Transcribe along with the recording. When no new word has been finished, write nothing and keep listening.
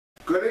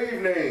Good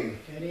evening.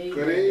 Good evening.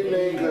 Good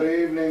evening. Good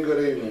evening.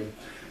 Good evening.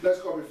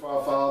 Let's go before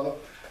our Father.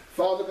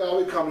 Father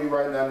God, we come to you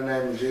right now in the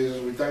name of Jesus.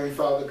 We thank you,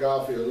 Father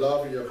God, for your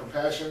love and your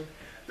compassion.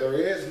 There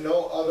is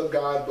no other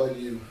God but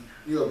you.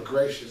 You are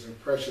gracious and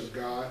precious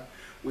God.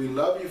 We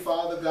love you,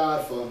 Father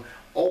God, for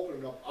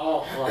opening up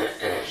our hearts,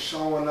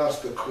 showing us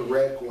the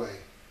correct way.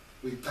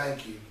 We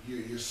thank you.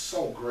 You're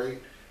so great,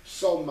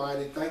 so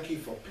mighty. Thank you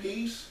for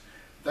peace.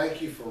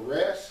 Thank you for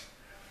rest.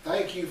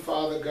 Thank you,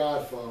 Father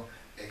God, for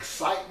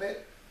excitement.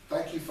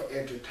 Thank you for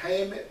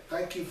entertainment.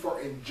 Thank you for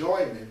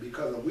enjoyment,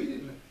 because if we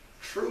didn't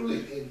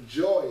truly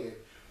enjoy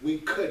it, we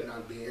could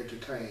not be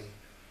entertained.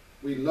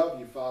 We love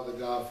you, Father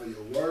God, for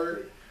your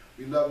word.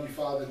 We love you,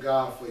 Father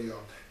God, for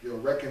your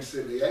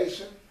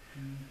reconciliation.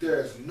 There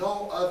is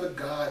no other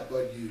God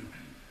but you.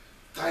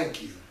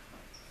 Thank you.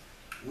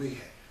 We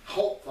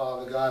hope,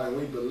 Father God, and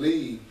we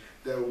believe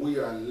that we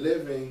are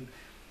living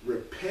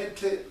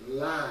repentant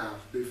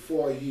lives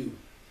before you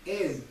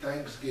in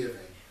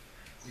thanksgiving.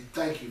 We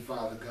thank you,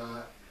 Father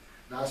God.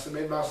 Now I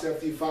submit myself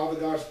to you, Father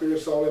God,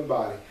 spirit, soul, and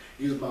body.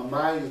 Use my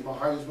mind, use my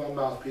heart, use my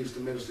mouthpiece to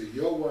minister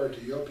your word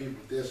to your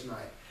people this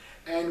night.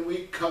 And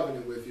we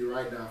covenant with you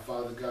right now,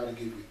 Father God, to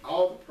give you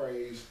all the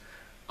praise,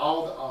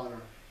 all the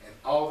honor, and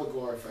all the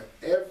glory for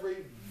every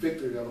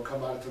victory that will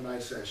come out of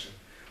tonight's session.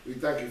 We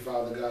thank you,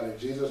 Father God, in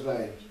Jesus'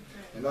 name.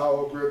 And all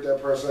who agree with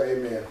that person,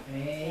 amen.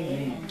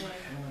 Amen.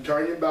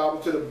 Turn your Bible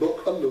to the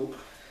book of Luke,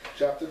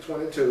 chapter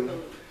 22.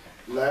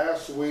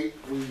 Last week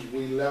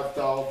we left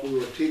off, we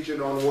were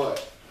teaching on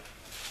what?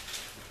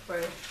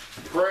 Prayer.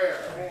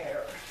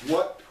 Prayer.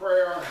 What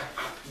prayer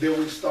did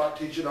we start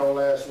teaching on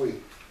last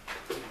week?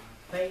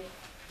 Faith.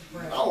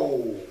 Prayer.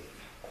 No.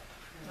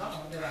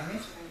 Uh-oh, did I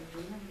miss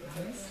it?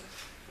 I missed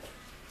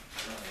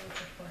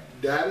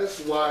it. That is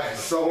why it's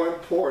so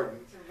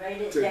important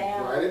Write it to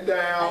down. write it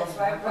down, That's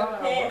right,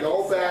 repent.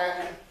 go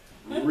back,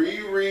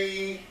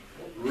 reread,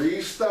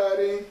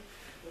 restudy.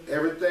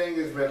 Everything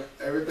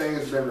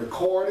has been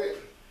recorded.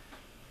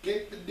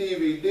 Get the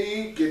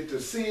DVD, get the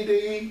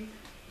CD,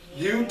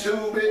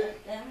 YouTube it,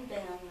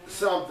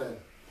 something.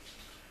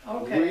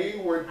 Okay.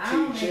 We were I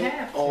only teaching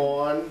have two.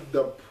 on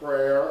the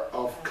prayer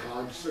of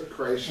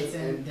consecration It's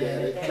and in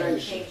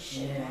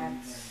dedication.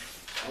 Yes.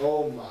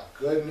 Oh my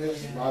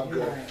goodness, Yeah, my you're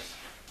goodness.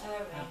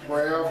 Alright.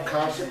 Prayer of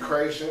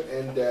consecration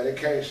and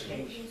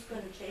dedication. He's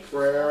gonna chase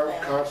Prayer us of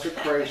all out.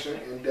 consecration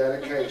and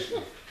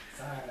dedication.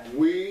 Sorry.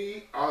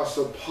 We are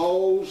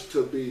supposed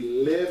to be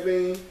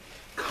living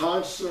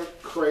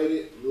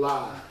consecrated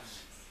lives.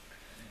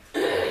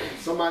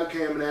 Somebody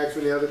came and asked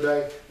me the other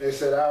day, they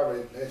said,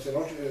 Alvin, they said,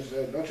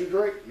 don't you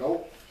drink?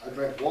 Nope. I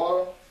drink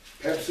water,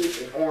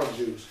 Pepsi, and orange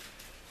juice.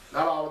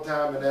 Not all the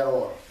time in that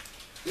order.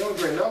 You don't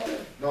drink nothing?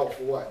 No,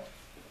 for what?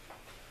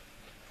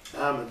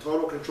 I'm in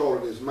total control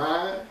of this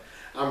mind.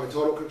 I'm in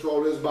total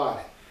control of this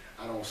body.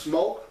 I don't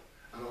smoke.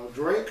 I don't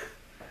drink.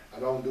 I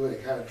don't do any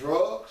kind of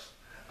drugs.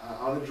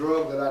 Only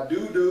drug that I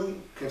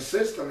do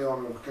consistently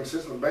on a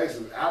consistent basis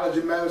is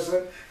allergy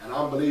medicine, and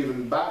I'm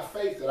believing by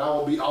faith that I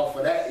will be off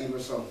of that even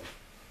soon.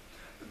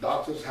 The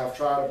doctors have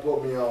tried to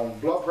put me on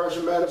blood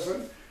pressure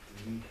medicine.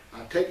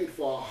 I take it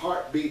for a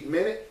heartbeat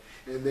minute,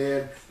 and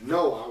then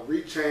no, I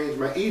rechange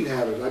my eating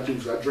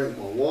habits. I drink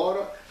more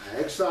water. I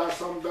exercise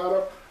something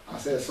better. I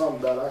said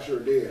something better. I sure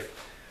did.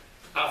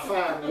 I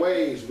find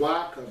ways.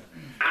 Why? Because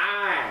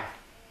I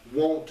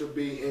want to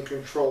be in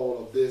control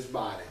of this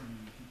body.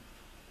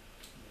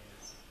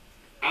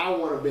 I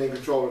want to be in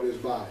control of this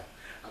body.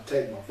 I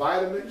take my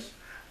vitamins.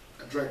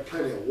 I drink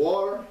plenty of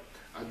water.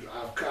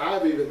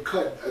 I've even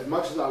cut, as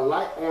much as I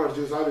like orange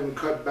juice, I've even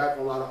cut back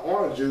on a lot of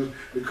orange juice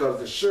because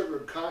the sugar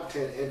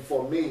content in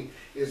for me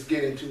is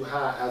getting too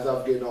high as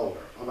I'm getting older.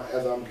 And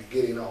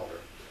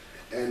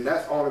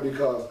that's only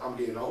because I'm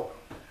getting older.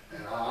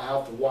 And I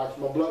have to watch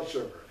my blood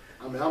sugar.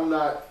 I mean, I'm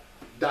not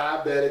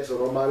diabetic, so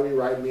nobody be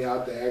writing me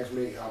out to ask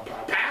me,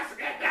 Pastor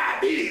got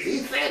diabetes, he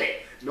said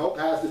it. No,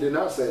 Pastor did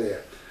not say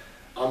that.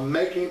 I'm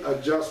making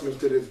adjustments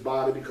to this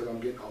body because I'm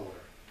getting older.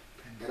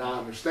 And I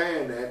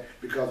understand that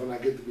because when I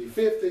get to be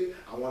 50,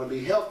 I want to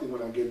be healthy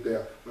when I get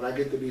there. When I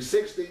get to be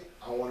 60,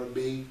 I want to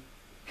be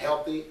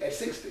healthy at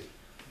 60.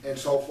 And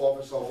so forth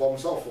and so forth and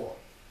so forth.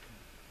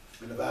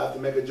 And if I have to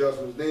make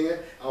adjustments then,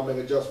 I'll make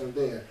adjustments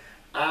then.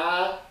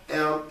 I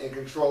am in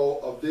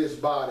control of this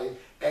body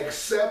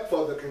except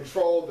for the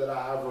control that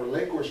I have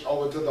relinquished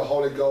over to the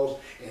Holy Ghost,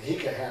 and he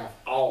can have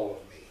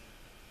all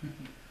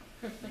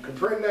of me.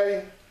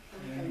 Comprende?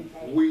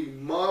 We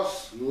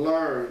must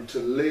learn to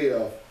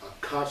live a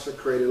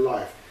consecrated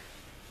life.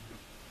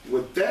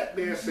 With that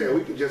being said,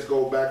 we can just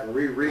go back and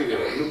reread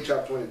it. Luke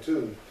chapter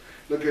 22.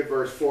 Look at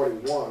verse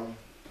 41.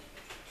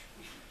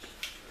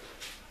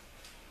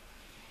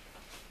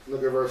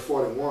 Look at verse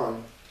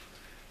 41.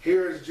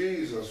 Here is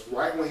Jesus,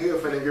 right when he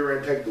was finna get ready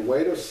and take the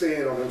weight of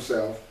sin on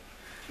himself.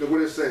 Look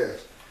what it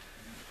says.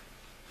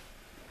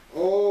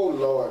 Oh,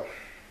 Lord.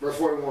 Verse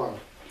 41.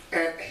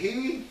 And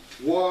he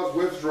was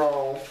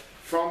withdrawn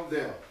from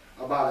them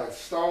about a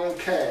stone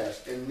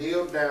cast and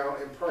kneeled down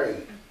and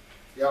prayed.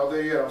 Y'all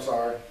there yet? I'm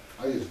sorry.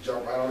 I just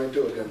jumped right on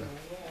into it, didn't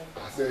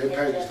I? I said, hey,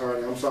 pages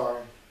turning. I'm sorry.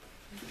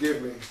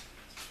 give me.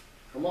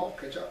 Come on,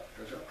 catch up.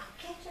 Catch up.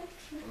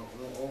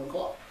 On the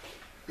clock.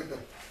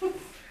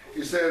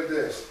 He says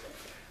this.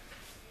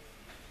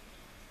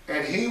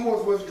 And he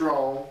was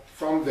withdrawn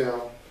from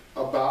them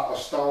about a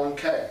stone's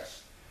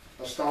cast,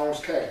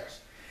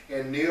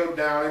 and kneeled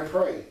down and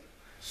prayed,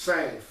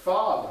 saying,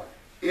 Father,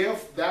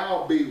 if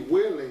thou be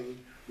willing,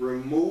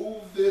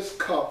 remove this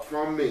cup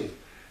from me.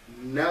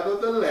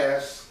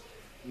 Nevertheless,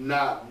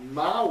 not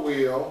my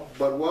will,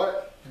 but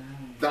what?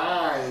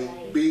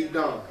 Thine be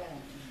done.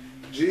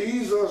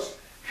 Jesus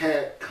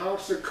had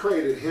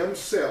consecrated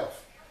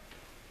himself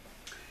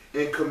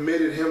and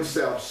committed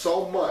himself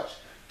so much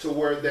to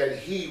where that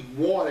he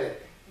wanted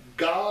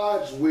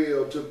God's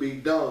will to be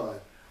done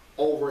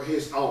over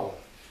his own.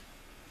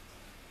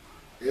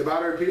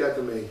 Everybody repeat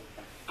after me.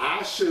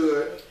 I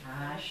should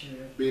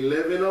be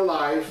living a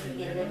life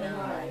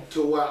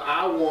to where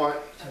I want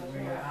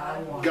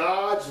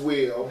God's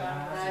will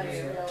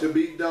to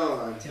be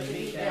done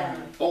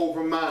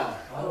over mine.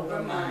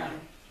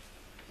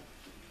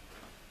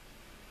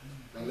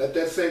 Now let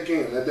that sink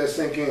in. Let that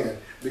sink in.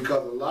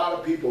 Because a lot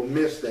of people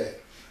miss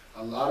that.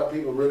 A lot of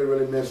people really,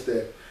 really miss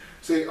that.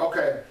 See,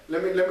 okay,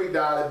 let me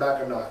dial it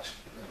back a notch.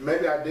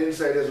 Maybe I didn't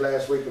say this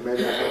last week, or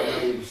maybe I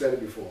haven't even said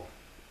it before.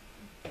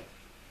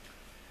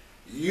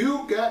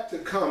 You got to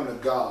come to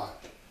God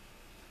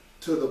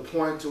to the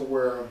point to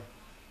where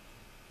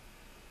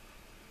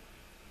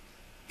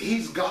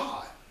he's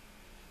God.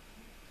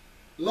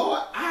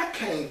 Lord, I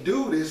can't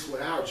do this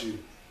without you.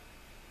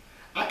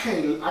 I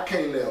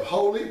can't live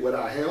holy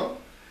without him.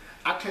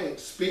 I can't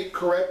speak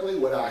correctly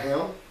without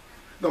him.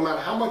 No matter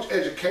how much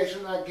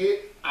education I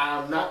get,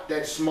 I'm not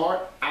that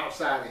smart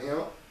outside of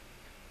him.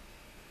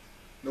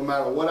 No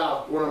matter what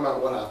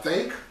I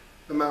think,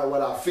 no matter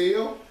what I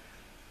feel,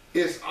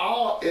 it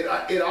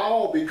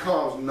all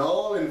becomes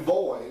null and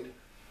void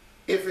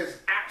if it's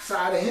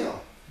outside of him.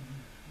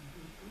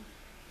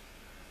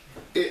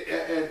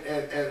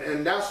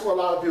 And that's what a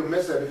lot of people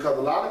miss that, because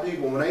a lot of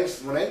people, when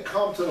they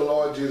come to the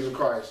Lord Jesus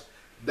Christ,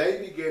 they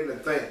begin to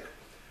think.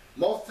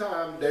 Most of the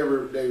time they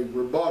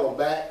rebuttal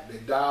back, they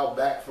dial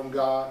back from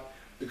God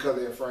because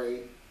they're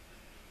afraid.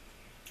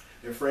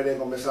 They're afraid they're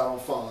going to miss out on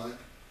fun.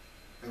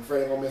 They're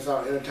afraid they're going to miss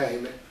out on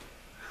entertainment.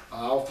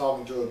 I was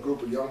talking to a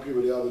group of young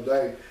people the other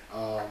day.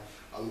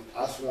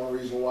 That's one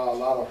reason why a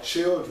lot of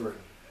children,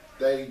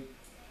 as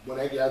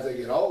they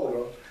get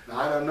older, now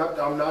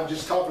I'm not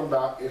just talking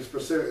about in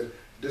specific,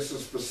 this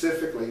is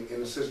specifically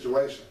in a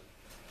situation.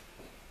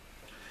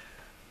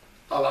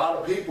 A lot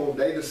of people,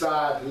 they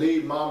decide to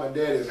leave mom and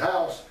daddy's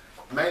house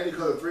mainly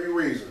because of 3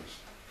 reasons.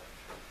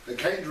 They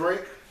can't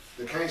drink,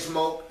 they can't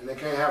smoke, and they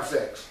can't have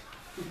sex.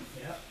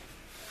 Yep.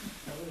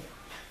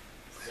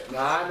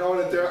 Now I know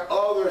that there are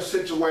other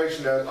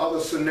situations, there are other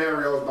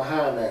scenarios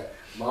behind that.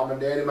 Mom and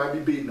daddy might be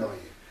beating on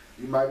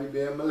you. You might be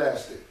being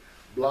molested,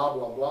 blah,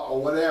 blah, blah,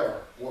 or whatever.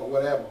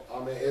 I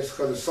mean, it's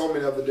because there's so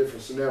many other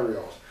different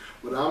scenarios.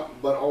 But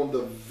on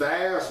the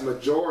vast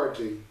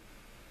majority,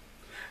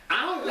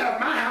 I only left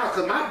my house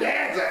because my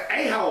dad's an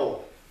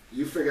a-hole.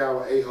 You figure out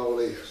what a-hole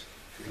is.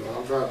 You know what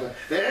I'm trying to say?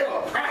 They're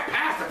going to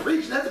pastor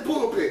preaching at the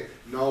pulpit.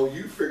 No,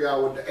 you figure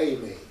out what the A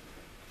means.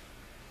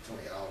 So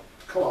y'all,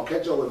 come on,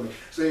 catch up with me.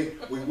 See,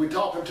 we're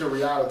talking to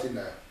reality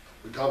now.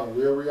 We're talking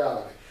real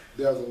reality.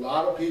 There's a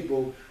lot of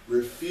people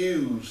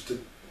refuse to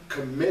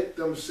commit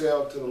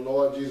themselves to the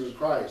Lord Jesus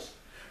Christ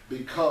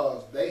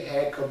because they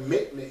had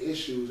commitment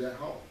issues at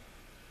home.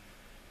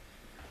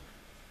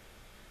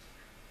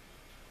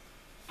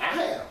 I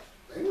have.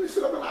 Ain't gonna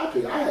sit up and lie to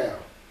you. I have.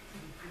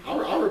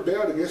 I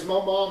rebelled against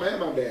my mom and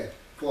my dad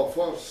for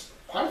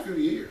quite a few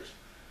years.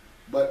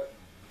 But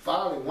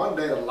finally, one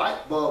day, the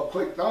light bulb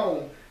clicked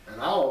on, and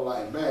I was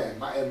like, man,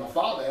 my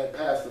father had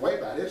passed away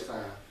by this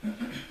time.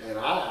 And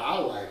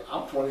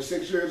I'm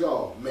 26 years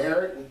old,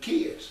 married with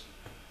kids.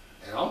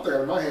 And I'm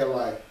thinking in my head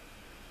like,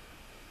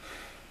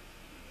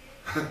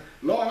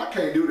 Lord, I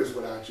can't do this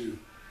without you.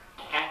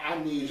 I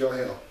need your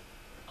help.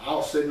 I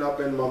was sitting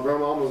up in my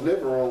grandmama's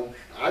living room.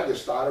 I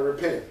just started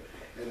repenting.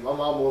 And my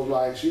mama was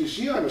like,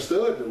 she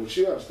understood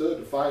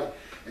the fight.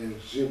 And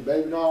she,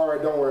 baby, no, all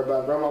right, don't worry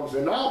about it. Grandmama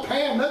said, no,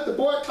 Pam, let the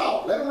boy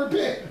talk. Let him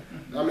repent.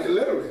 I mean,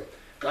 literally.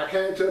 I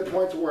came to the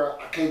point to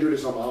where I can't do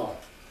this on my own.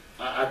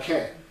 I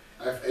can't.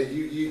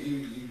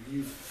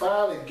 You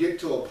finally get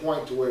to a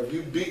point to where if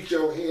you beat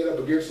your head up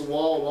against the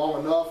wall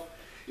long enough,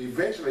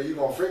 eventually you're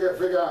going to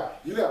figure out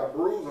you got a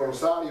bruise on the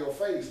side of your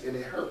face and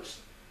it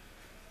hurts.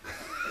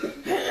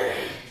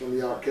 Some of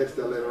y'all catch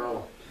that later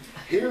on.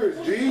 Here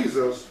is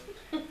Jesus.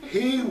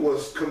 He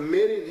was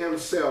committing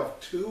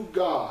himself to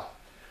God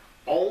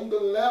on the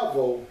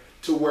level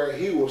to where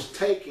he was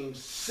taking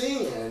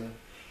sin,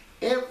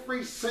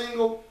 every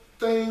single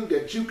thing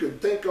that you can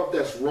think of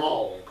that's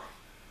wrong.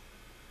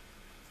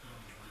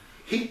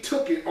 He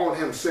took it on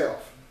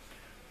himself.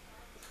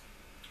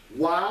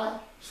 Why?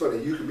 So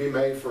that you can be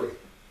made free.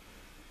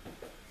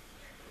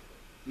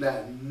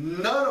 Now,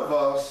 none of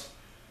us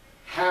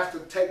have to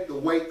take the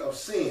weight of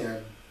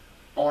sin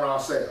on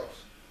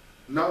ourselves.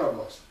 None of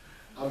us.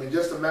 I mean,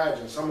 just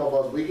imagine, some of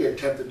us, we get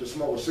tempted to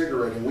smoke a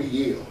cigarette and we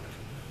yield.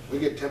 We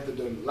get tempted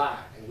to lie,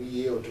 and we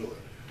yield to it.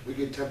 We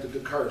get tempted to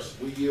curse,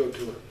 we yield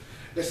to it.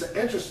 It's an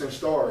interesting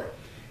story.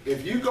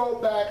 If you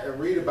go back and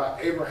read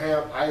about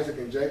Abraham, Isaac,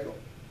 and Jacob,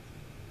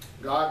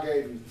 God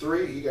gave you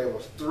three, he gave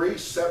us three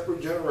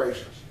separate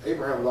generations.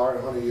 Abraham was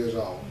already 100 years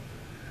old.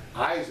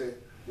 Isaac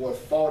was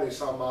 40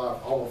 some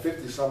odd, almost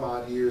 50 some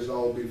odd years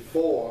old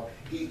before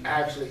he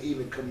actually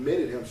even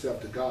committed himself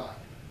to God.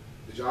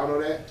 Did y'all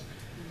know that?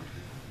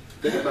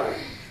 Think about it.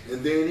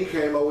 And then he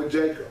came over with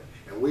Jacob.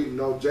 And we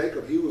know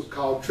Jacob, he was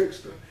called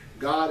trickster.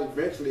 God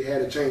eventually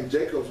had to change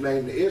Jacob's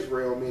name to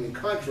Israel, meaning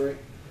country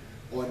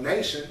or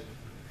nation.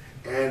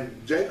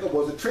 And Jacob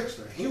was a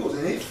trickster. He was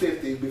in his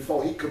 50s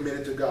before he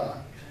committed to God.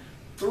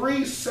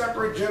 Three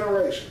separate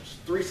generations.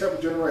 Three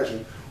separate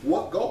generations.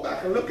 Go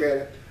back and look at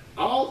it.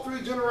 All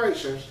three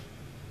generations,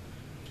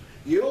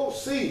 you'll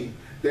see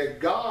that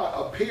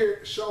God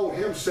showed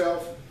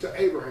himself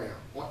to Abraham,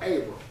 or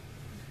Abram.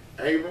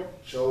 Abram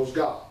chose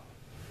God.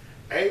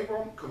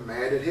 Abram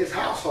commanded his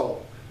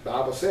household. The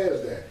Bible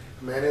says that.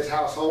 Commanded his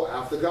household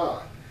after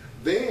God.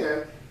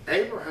 Then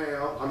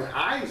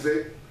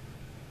Isaac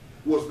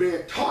was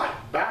being taught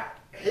by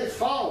his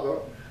father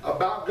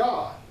about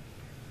God.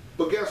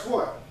 But guess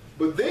what?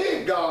 But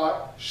then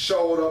God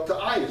showed up to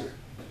Isaac.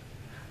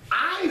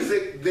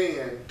 Isaac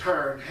then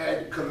had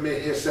to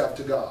commit himself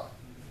to God.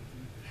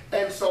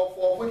 And so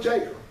forth with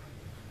Jacob.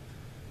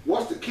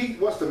 What's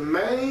the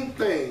main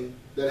thing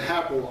that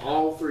happened with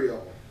all three of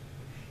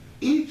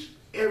them?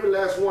 Every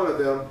last one of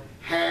them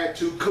had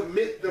to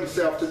commit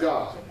themselves to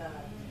God.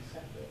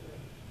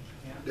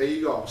 There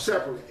you go.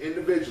 Separately,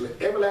 individually.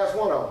 Every last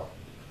one of them.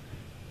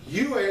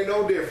 You ain't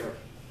no different.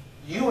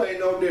 You ain't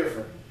no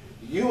different.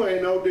 You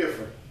ain't no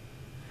different.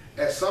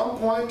 At some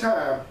point in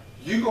time,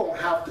 you're going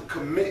to have to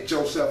commit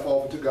yourself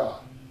over to God.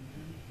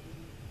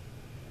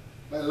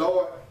 Like,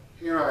 Lord,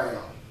 here I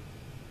am.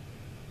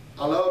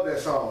 I love that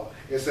song.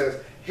 It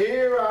says,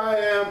 here I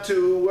am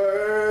to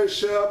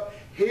worship.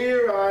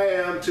 Here I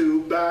am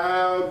to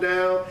bow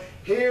down.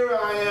 Here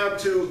I am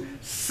to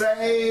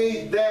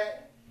say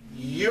that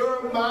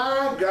you're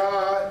my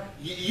God.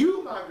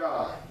 You my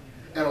God.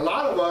 And a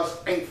lot of us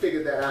ain't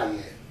figured that out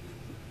yet.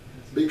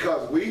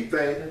 Because we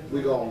think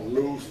we're going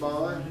to lose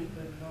fun.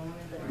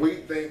 We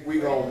think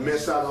we're going to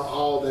miss out on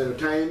all the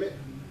entertainment.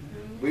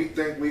 We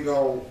think we're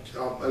going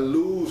to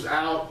lose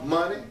out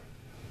money.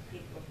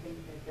 People think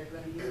that they're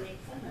going to be made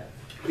fun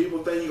of.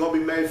 People think you're going to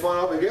be made fun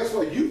of. And guess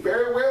what? You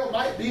very well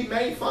might be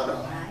made fun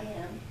of. I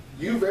am.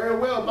 You very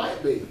well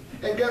might be.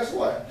 And guess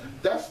what?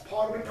 That's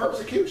part of the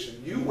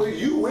persecution. You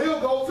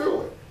will go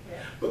through it. Yeah.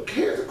 But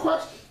here's the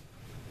question.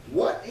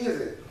 What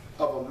is it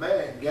of a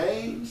man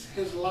gains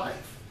his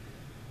life,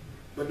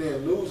 but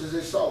then loses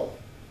his soul?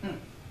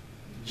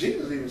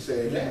 Jesus even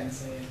said that.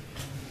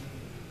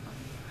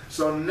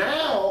 So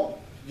now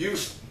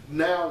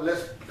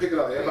let's pick it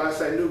up. Everybody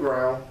say new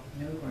ground.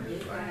 New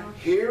ground.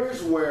 Here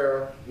is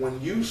where,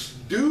 when you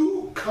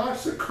do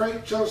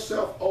consecrate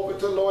yourself over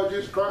to Lord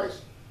Jesus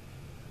Christ,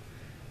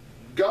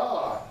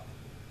 God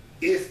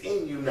is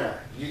in you now.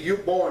 You're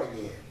born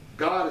again.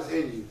 God is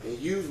in you, and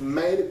you've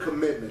made a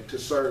commitment to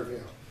serve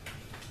him.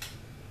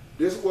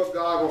 This is what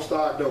God gonna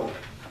start doing.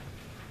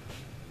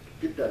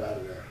 Get that out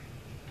of there.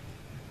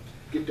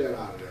 Get that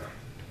out of there.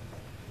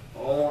 I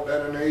don't want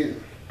that in there either.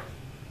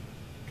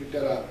 Get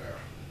that out of there.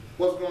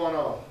 What's going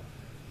on?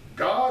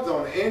 God's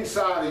on the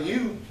inside of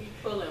you. He's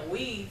pulling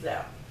weeds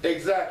out.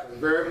 Exactly,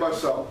 very much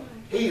so.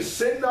 He's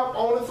sitting up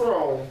on the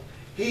throne.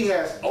 He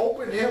has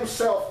opened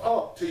himself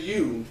up to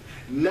you.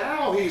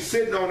 Now he's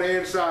sitting on the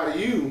inside of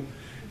you.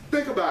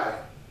 Think about it.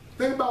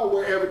 Think about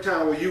where every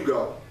time where you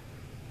go.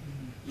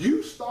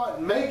 You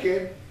start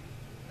making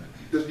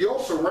your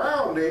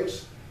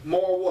surroundings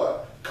more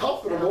what?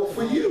 Comfortable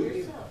for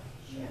you.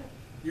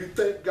 You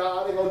think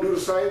God ain't gonna do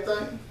the same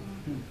thing?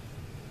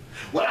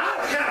 Well,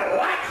 I kind of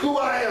like who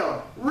I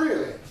am.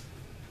 Really?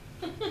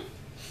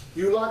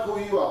 You like who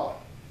you are.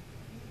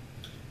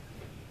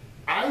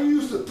 I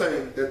used to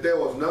think that there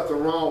was nothing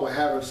wrong with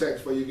having sex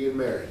before you get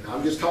married. Now,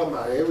 I'm just talking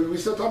about it. We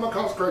still talking about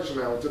consecration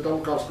now. We're still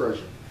talking about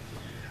consecration.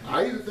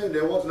 I used to think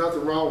there was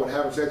nothing wrong with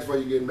having sex before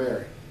you get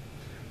married.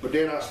 But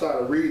then I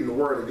started reading the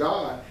Word of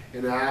God,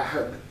 and I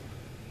heard,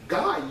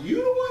 God, you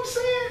the one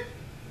saying,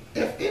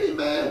 if any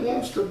man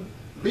wants to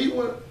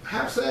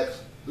have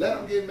sex, let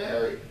him get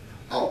married.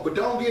 Oh, but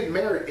don't get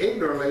married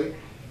ignorantly,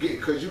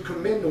 because you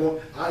commit to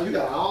him. You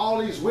got all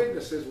these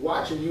witnesses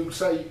watching you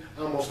say,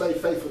 I'm going to stay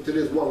faithful to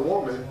this one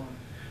woman.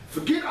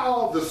 Forget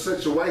all the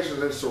situations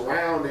and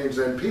surroundings,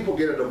 and people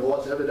get a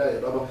divorce every day.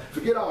 Blah, blah.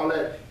 Forget all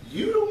that.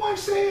 You the one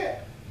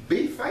said,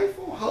 be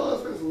faithful.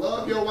 Husbands,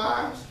 love your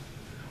wives.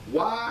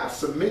 Wives,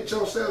 submit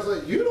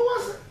yourselves. You the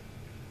one said.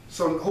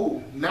 So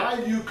who? Now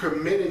you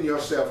committing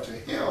yourself to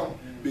him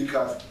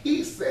because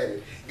he said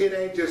it. It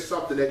ain't just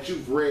something that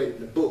you've read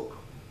in the book.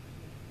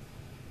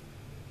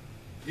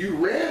 You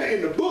read it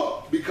in the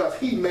book because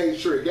he made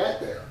sure it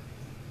got there.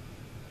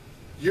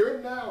 You're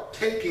now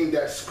taking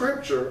that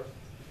scripture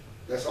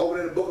that's over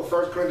in the book of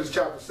 1 Corinthians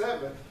chapter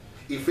 7,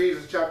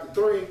 Ephesians chapter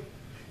 3.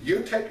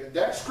 You're taking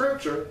that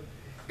scripture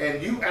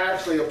and you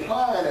actually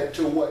applying it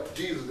to what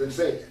Jesus had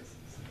said.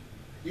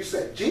 You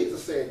said,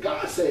 Jesus said,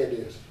 God said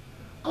this.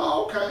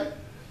 Oh, okay.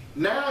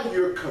 Now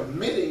you're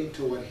committing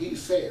to what he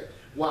said.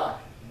 Why?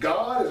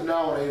 God is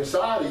now on the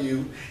inside of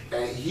you,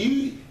 and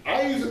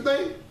I used to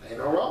think, ain't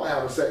no wrong with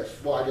having sex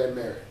before I got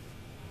married.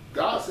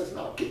 God says,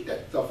 no, get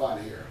that stuff out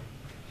of here.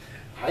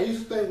 I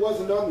used to think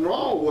wasn't nothing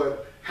wrong with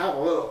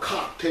having a little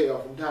cocktail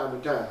from time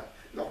to time.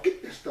 No,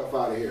 get that stuff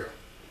out of here.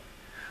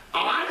 Oh,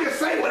 I just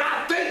say what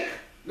I think.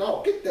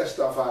 No, get that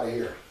stuff out of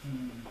here.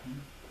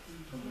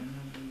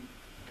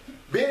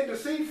 Being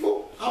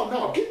deceitful? Oh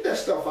no, get that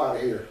stuff out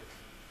of here.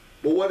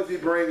 But what does he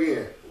bring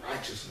in?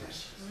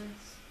 Righteousness.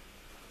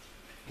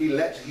 He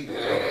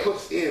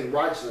puts in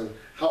righteousness.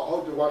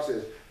 Watch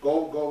this.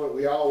 Go.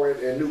 We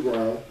already in new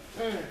ground.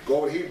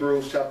 Go to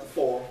Hebrews chapter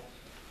 4.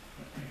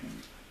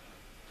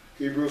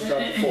 Hebrews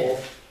chapter 4.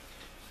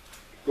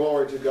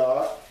 Glory to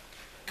God.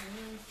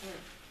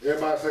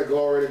 Everybody say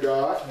glory to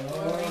God.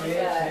 Glory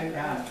to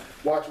God.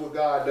 Watch what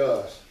God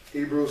does.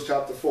 Hebrews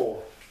chapter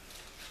 4.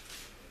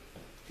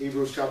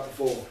 Hebrews chapter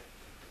 4.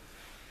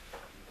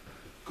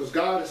 Because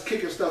God is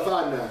kicking stuff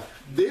out now.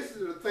 This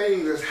is the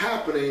thing that's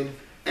happening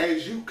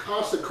as you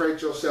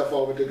consecrate yourself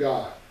over to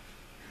God.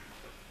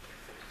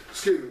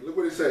 Excuse me, look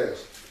what it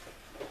says.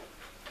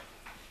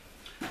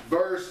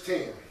 Verse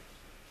 10.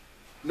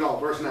 No,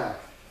 verse 9.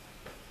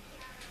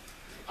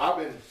 I've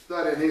been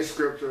studying this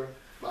scripture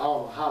for I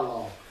don't know how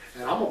long.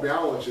 And I'm going to be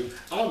honest with you,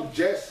 I'm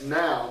just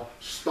now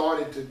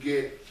starting to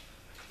get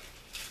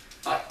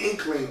an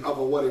inkling of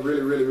what it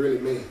really, really, really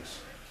means.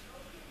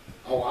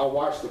 I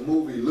watched the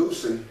movie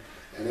Lucy,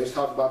 and it's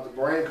talking about the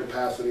brain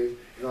capacity.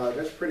 You know,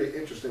 that's a pretty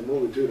interesting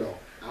movie too, though.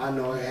 I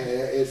know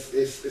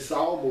it's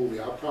all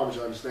movie. I promise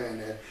you understand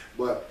that.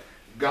 But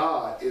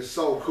God is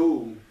so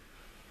cool.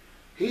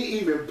 He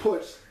even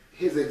puts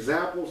his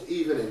examples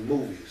even in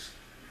movies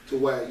to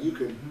where you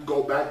can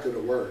go back to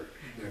the Word.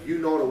 And if you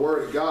know the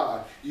Word of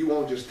God, you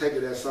won't just take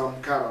it as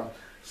some kind of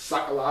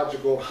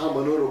psychological,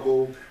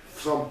 hermeneutical,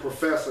 some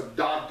professor,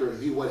 doctor,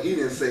 what he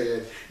done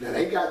said. Now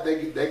they got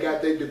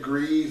their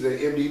degrees and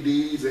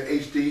MDDs and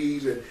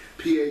HDs and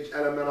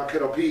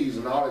PhDs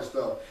and all that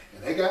stuff.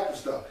 And they got the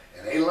stuff.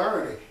 And they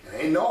learn it. And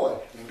they know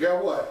it. And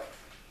guess what?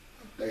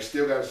 They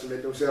still got to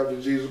submit themselves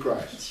to Jesus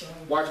Christ.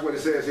 Watch what it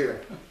says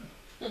here.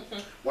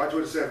 Watch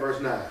what it says, verse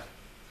 9.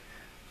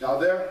 Y'all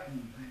there?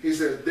 He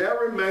says, there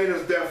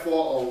remaineth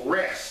therefore a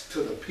rest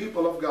to the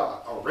people of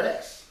God. A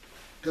rest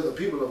to the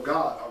people of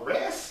God. A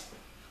rest?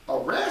 A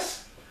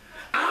rest?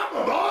 I'm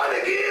a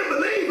born-again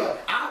believer.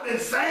 I've been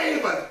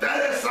saved for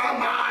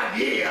 30-some odd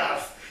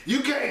years.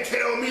 You can't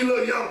tell me,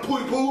 little young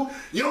poo-poo,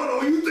 you don't know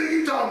what you think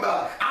you're talking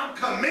about. I'm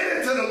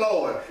committed to the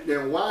Lord.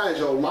 Then why is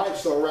your life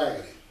so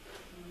raggedy?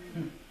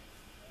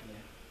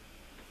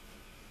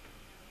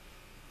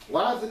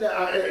 Why is it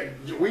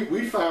that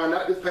we found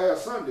out this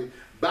past Sunday,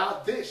 by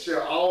this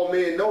shall all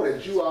men know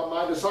that you are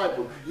my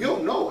disciple.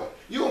 You'll know it.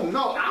 You'll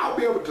know. I'll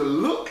be able to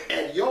look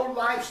at your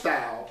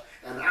lifestyle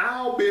and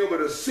I'll be able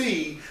to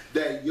see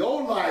that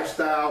your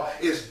lifestyle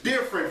is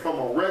different from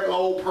a regular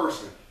old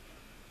person,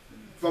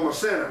 from a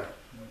sinner,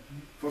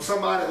 from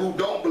somebody who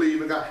don't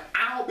believe in God.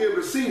 I'll be able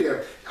to see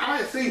that.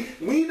 I see,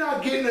 we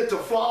not getting into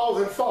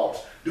flaws and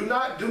faults. Do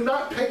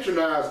not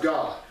patronize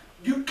God.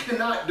 You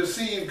cannot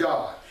deceive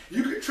God.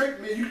 You can trick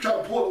me, you try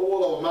to pull the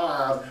wool over my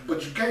eyes,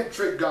 but you can't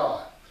trick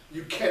God.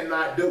 You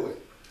cannot do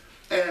it.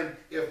 And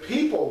if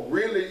people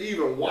really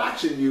even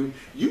watching you,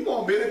 you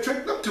won't be able to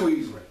trick them too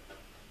easily.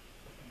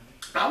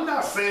 I'm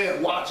not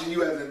saying watching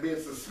you as in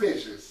being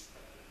suspicious,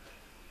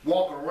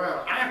 walking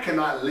around. I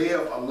cannot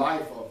live a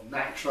life of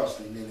not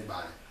trusting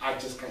anybody. I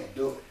just can't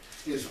do it.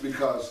 It's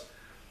because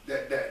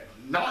that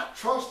not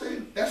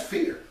trusting, that's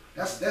fear.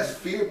 That's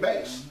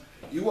fear-based.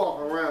 You walk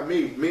around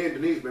me and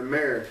Denise been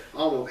married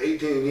almost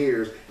 18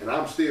 years, and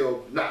I'm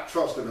still not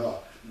trusting her,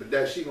 but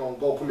that she gonna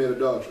go commit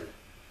adultery.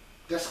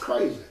 That's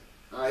crazy.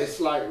 It's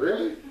like,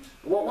 really?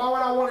 Well, why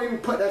would I want to even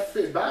put that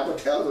fear? The Bible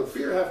tells us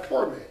fear have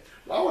torment.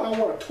 Why would I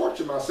want to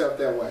torture myself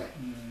that way?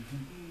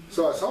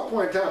 So at some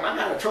point in time, I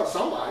got to trust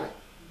somebody.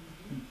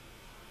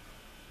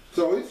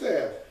 So he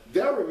said,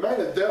 there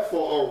remaineth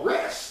therefore a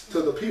rest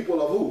to the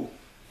people of who?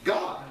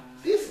 God.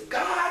 These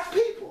God's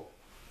people.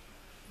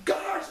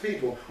 God's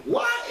people.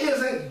 Why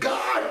isn't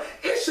God?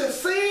 It should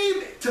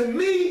seem to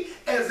me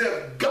as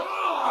if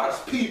God's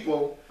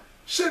people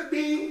should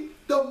be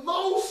the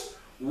most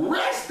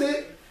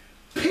rested,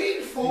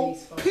 peaceful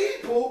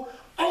people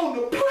on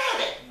the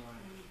planet.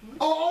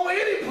 Or on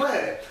any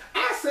planet.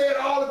 I say it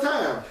all the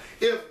time.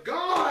 If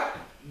God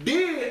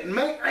did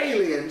make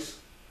aliens,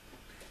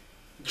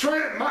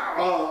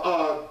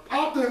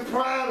 Optimus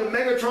Prime and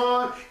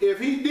Megatron, if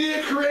he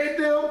did create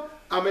them,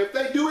 if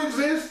they do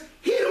exist,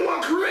 he the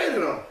one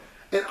created them.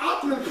 And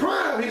Optimus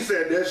Prime, he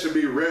said there should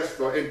be rest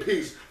and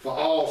peace for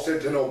all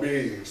sentinel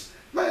beings.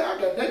 Man, I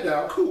got that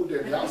down cool,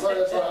 didn't I?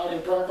 That's how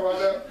Optimus Prime come out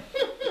there.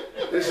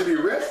 There should be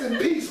rest and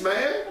peace,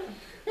 man.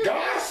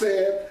 God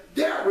said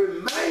there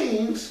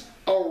remains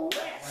a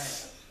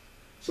rest.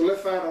 So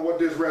let's find out what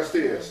this rest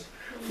is.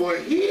 For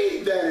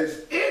he that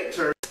is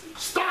entered,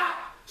 stop.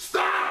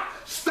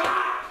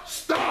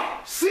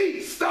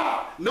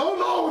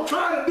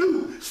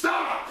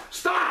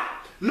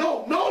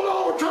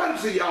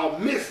 of y'all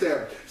missed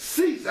that.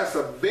 Cease, that's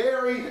a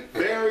very,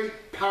 very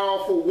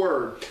powerful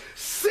word.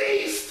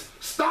 Cease,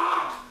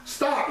 stop.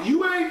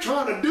 You ain't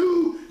trying to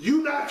do,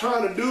 you not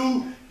trying to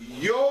do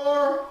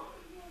your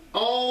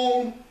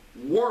own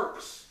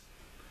works.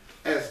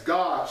 As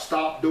God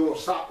stopped doing,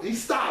 He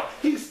stopped.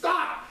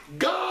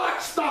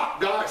 God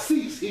stopped. God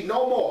ceased. He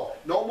no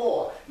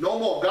more.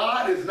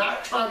 God is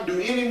not trying to do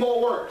any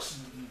more works.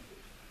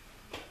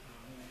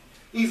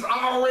 He's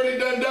already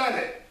done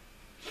it.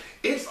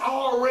 It's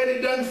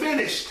already done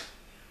finished.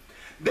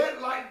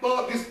 That light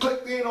bulb just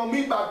clicked in on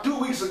me about 2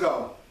 weeks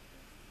ago.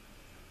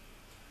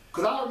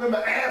 Because I remember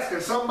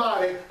asking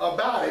somebody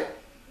about it,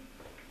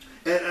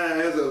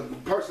 and as a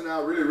person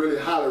I really, really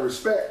highly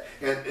respect,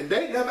 and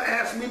they never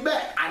asked me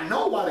back. I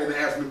know why they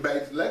didn't ask me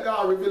back. Let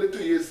God reveal it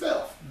to you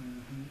yourself.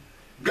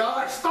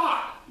 God,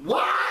 stop.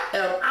 Why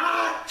am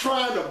I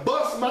trying to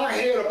bust my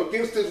head up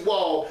against this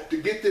wall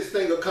to get this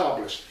thing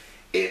accomplished?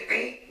 It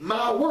ain't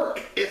my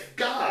work. It's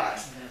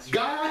God's.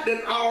 God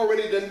done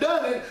already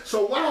done it,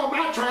 so why am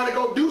I trying to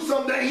go do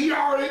something that He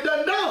already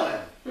done?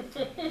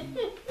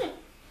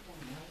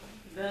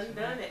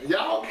 Done it.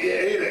 Y'all,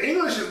 the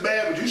English is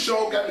bad, but you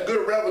sure got the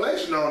good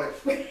revelation on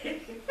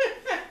it.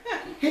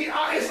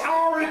 It's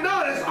already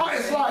done.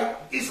 It's like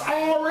it's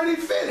already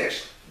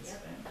finished.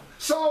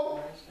 So,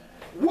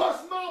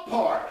 what's my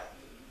part?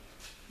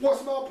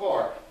 What's my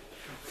part?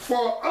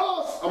 For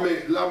us,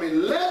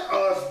 let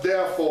us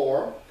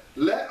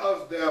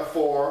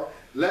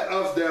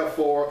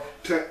therefore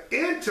to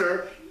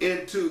enter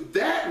into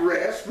that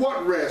rest.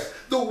 What rest?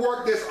 The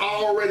work that's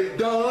already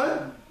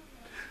done.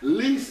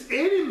 Lest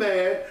any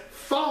man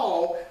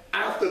fall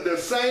after the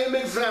same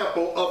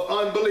example of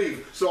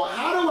unbelief. So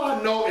how do I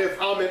know if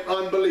I'm in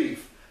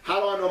unbelief? How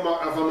do I know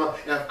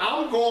if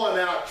I'm going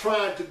out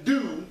trying to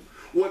do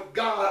what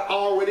God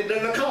already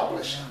done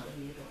accomplished?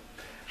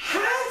 How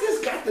has this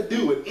got to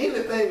do with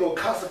anything on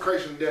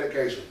consecration and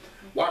dedication?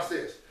 Watch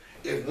this.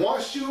 If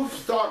once you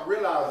start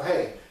realizing,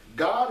 hey,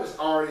 God has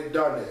already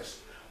done this,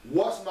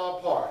 what's my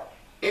part?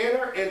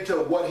 Enter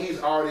into what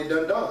He's already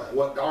done,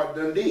 what God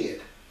done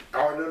did.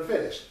 Already done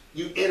finished.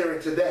 You enter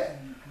into that.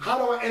 How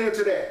do I enter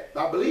into that?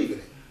 By believing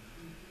it.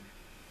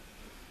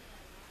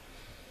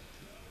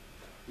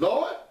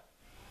 Lord,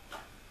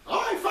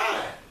 all right,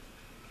 fine.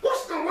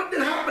 What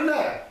did happen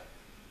now?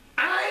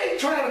 I ain't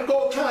trying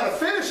to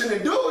finish it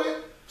and do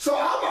it. So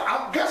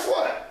guess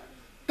what?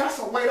 That's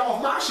a weight off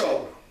my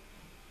shoulder.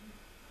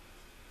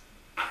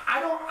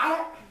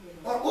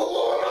 What am I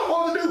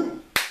supposed to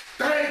do?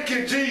 Thank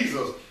you,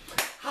 Jesus.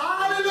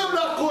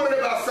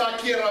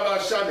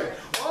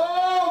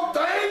 Oh,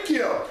 thank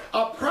you.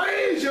 I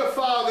praise you,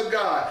 Father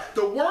God.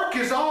 The work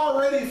is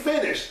already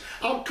finished.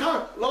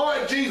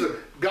 Lord Jesus.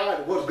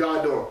 God, what's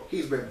God doing?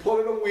 He's been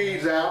pulling the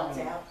weeds out,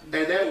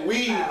 and that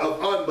weed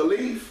of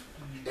unbelief,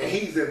 and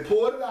He's been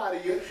pulling it out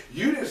of you.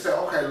 You didn't say,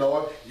 okay,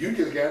 Lord, you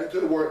just got into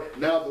the Word.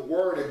 Now the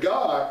Word of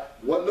God,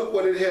 look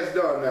what it has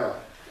done now.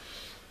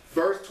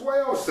 Verse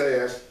 12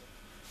 says,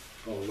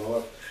 oh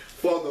Lord,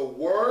 for the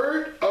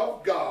Word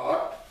of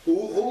God,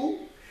 who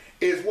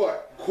is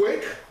what?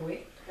 Quick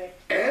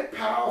and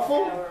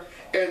powerful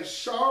and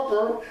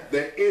sharper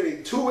than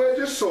any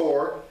two-edged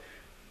sword,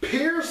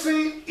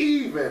 piercing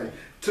even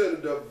to the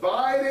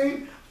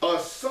dividing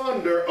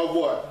asunder of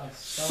what?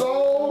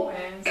 Soul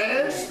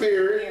and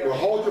spirit. Well,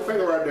 hold your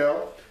finger right there.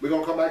 We're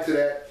going to come back to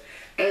that.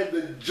 And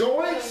the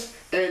joints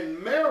and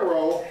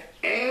marrow,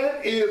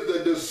 and is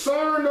the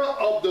discerner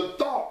of the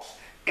thoughts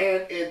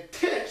and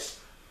intents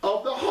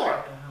of the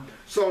heart.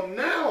 So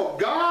now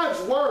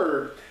God's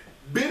word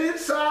been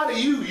inside of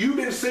you. You've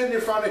been sitting in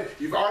front of,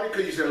 you've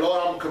already, you said,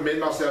 Lord, I'm going to commit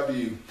myself to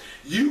you.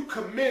 You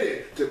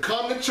committed to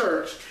come to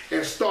church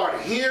and start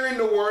hearing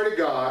the word of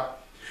God.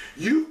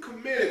 You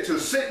committed to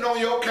sitting on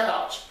your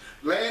couch,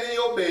 laying in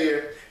your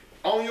bed,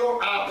 on your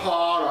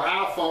iPod or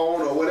iPhone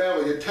or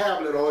whatever, your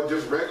tablet or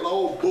just regular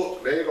old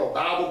book. There you go,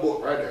 Bible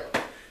book right there.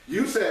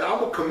 You said, I'm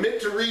going to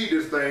commit to read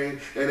this thing,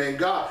 and then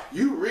God,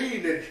 you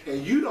reading it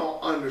and you don't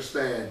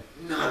understand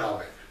none of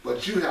it.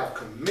 But you have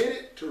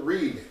committed to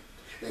reading it.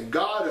 And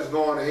God is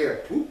going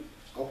ahead.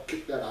 I'll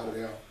kick that out of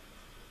there.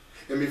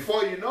 And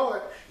before you know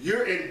it,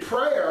 you're in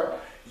prayer.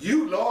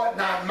 You, Lord,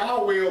 not my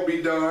will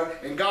be done.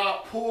 And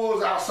God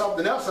pulls out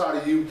something else out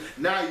of you.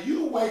 Now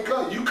you wake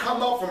up. You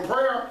come up from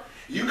prayer.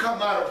 You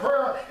come out of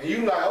prayer. And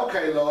you like,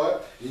 okay,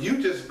 Lord. And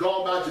you just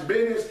go about your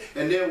business.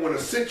 And then when a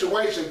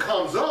situation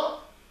comes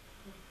up,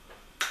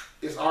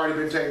 it's already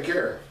been taken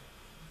care of.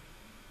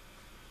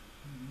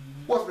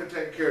 What's been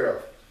taken care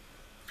of?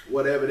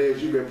 Whatever it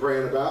is you've been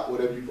praying about,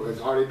 whatever it's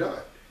already done.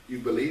 You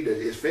believe that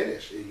it's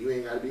finished. And you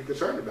ain't got to be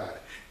concerned about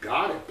it.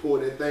 God has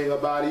pulled that thing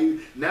up out of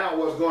you. Now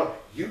what's going on?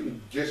 You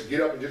can just get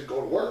up and just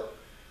go to work.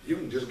 You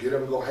can just get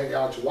up and go hang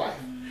out with your wife.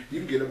 You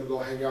can get up and go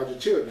hang out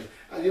with your children.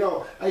 You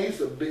know, it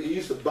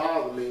used to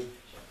bother me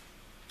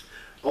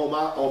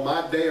on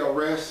my day of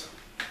rest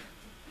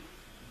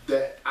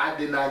that I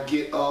did not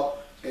get up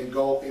and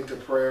go into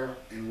prayer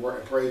and work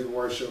and praise and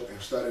worship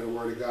and study the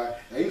Word of God.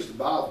 It used to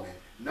bother me.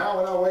 Now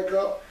when I wake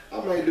up, I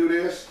may do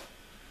this.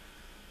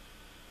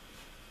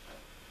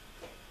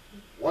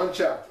 1 One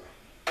chapter.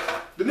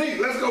 Denise,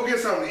 let's go get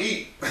something to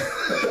eat.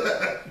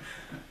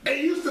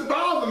 It used to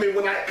bother me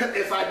when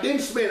if I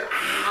didn't spend an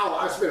hour,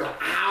 I spent an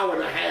hour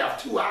and a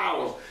half, 2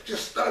 hours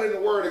just studying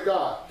the Word of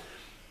God.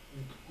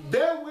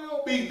 There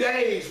will be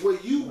days where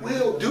you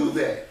will do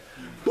that.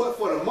 But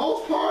for the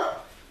most part,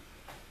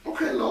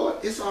 okay,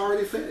 Lord, it's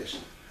already finished.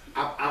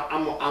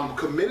 I'm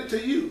committed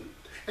to you.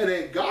 And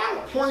then God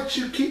will point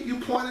you, keep you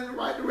pointing in the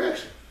right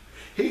direction.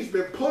 He's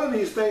been pulling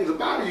these things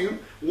about you.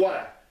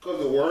 Why?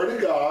 Because the Word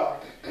of God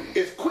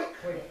is quick.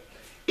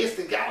 It's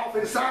to get off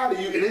inside of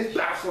you, and it's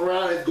bouncing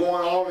around, it's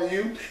going on in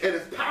you, and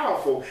it's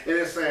powerful. And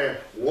it's saying,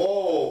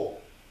 whoa,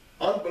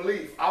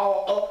 unbelief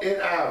all up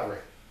in ivory.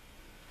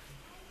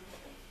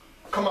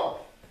 Come on.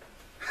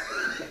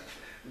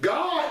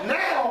 God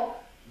now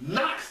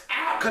knocks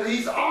out, because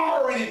he's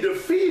already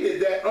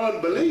defeated that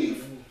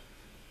unbelief.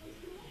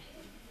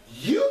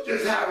 You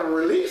just haven't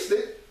released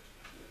it,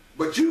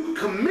 but you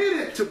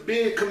committed to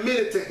being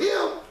committed to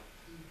him.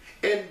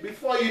 And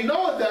before you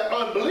know it, that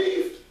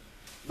unbelief,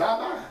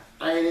 bye-bye.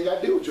 I ain't even got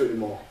to deal with you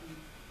anymore.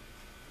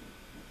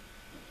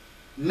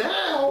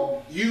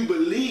 Now you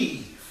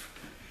believe.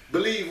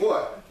 Believe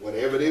what?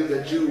 Whatever it is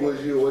that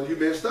you've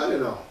been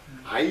studying on.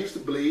 I used to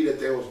believe that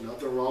there was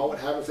nothing wrong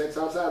with having sex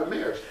outside of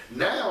marriage.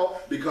 Now,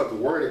 because the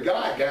Word of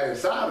God got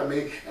inside of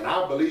me, and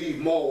I believe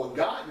more what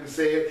God done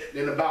said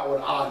than about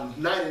what our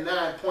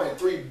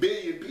 99.3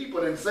 billion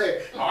people done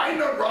said. Oh, ain't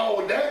nothing wrong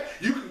with that.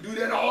 You can do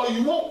that all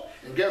you want.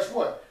 And guess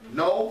what?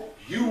 No,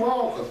 you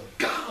wrong, because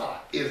God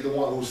is the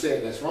one who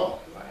said that's wrong.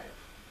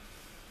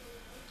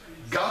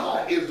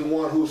 God is the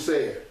one who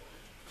said,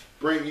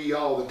 bring ye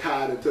all the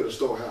tithe into the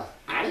storehouse.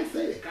 I didn't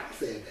say that. God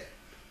said that.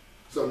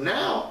 So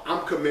now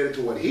I'm committed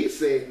to what he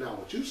said, not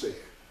what you said.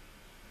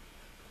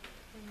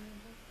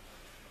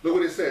 Look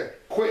what it said.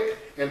 Quick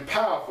and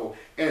powerful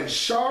and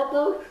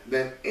sharper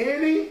than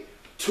any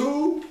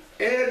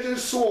two-edged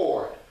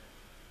sword.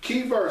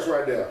 Key verse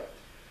right there.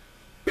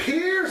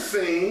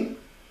 Piercing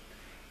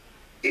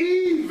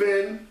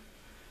even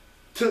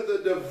to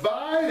the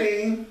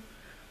dividing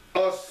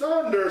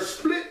asunder,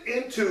 split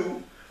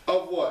into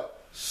of what?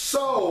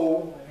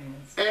 Soul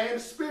and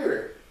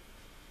spirit.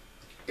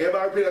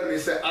 Everybody repeat after me.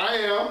 Say, I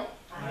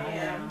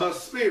am a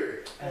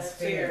spirit.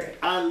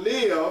 I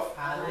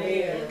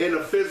live in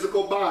a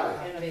physical body.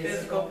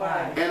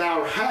 And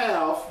I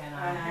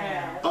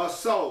have a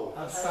soul.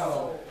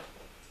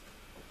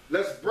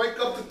 Let's break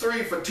up the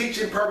three for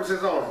teaching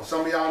purposes only.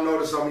 Some of y'all know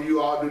this, some of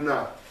you all do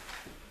not.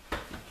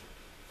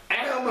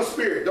 I am a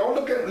spirit. Don't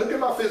look at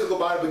my physical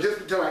body, but just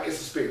pretend like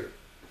it's a spirit.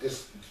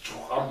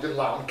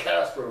 I'm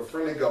Casper, the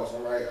friendly ghost.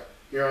 I'm right here.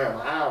 Here I am,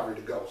 Ivory,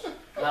 the ghost.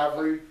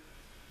 Ivory,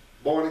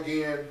 born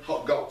again,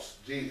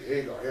 ghost. Jesus, here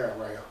you go. Here I am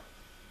right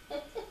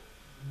here.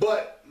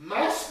 But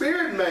my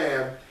spirit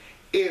man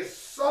is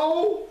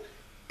so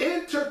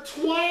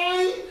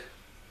intertwined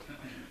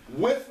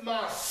with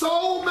my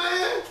soul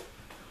man,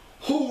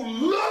 who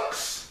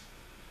looks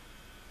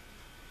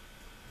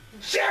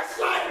just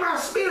like my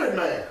spirit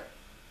man.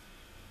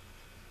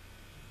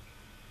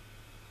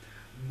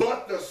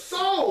 But the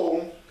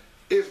soul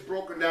is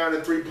broken down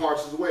in three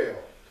parts as well.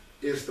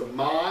 It's the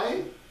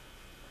mind.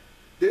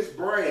 This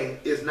brain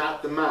is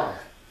not the mind.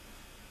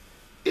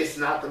 It's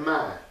not the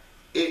mind.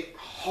 It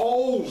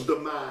holds the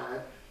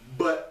mind,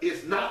 but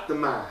it's not the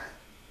mind.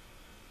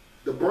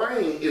 The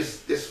brain is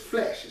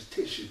flesh, is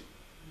tissue.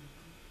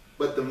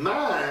 But the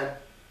mind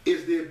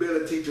is the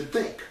ability to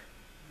think,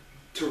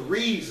 to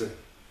reason,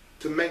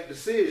 to make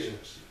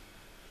decisions.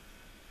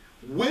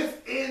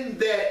 Within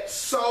that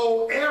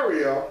soul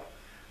area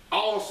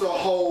also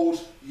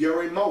holds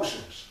your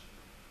emotions.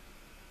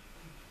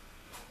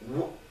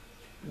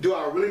 Do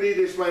I really need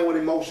to explain what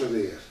emotions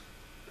is?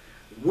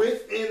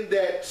 Within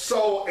that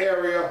soul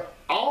area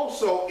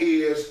also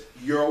is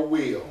your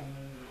will.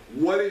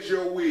 What is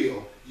your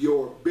will?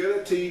 Your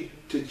ability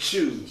to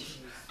choose.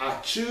 I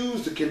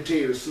choose to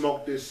continue to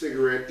smoke this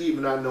cigarette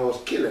even though I know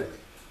it's killing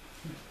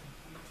me.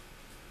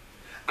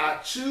 I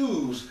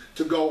choose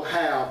to go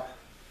have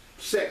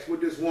sex with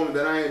this woman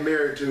that I ain't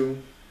married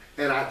to,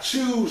 and I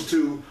choose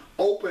to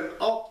open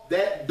up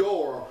that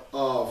door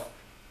of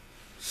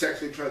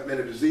sexually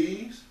transmitted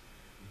disease,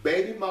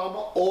 baby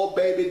mama or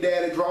baby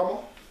daddy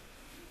drama.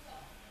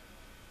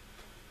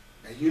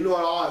 And you know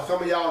all,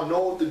 some of y'all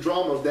know the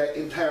dramas that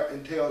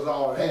entails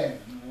all of that.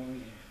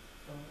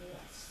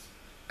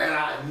 And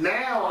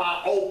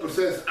I open,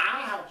 since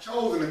I have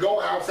chosen to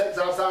go have sex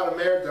outside of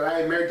marriage, that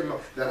I ain't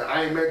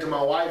married to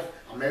my wife.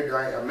 I'm married to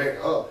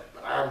her,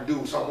 but I'm gonna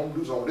do something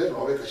with this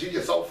one because she's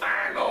just so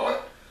fine, Lord.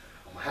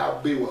 I'm gonna have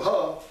to be with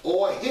her,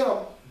 or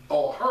him,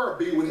 or her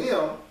be with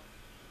him.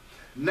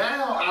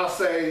 Now I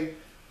say,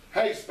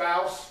 hey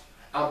spouse,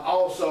 I'm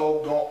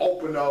also gonna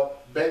open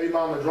up baby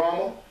mama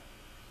drama,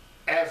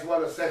 as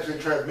well as sexually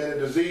transmitted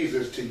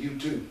diseases to you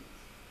too.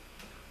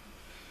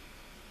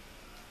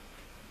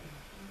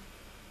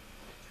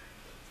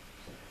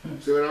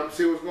 See what's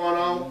going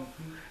on?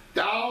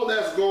 All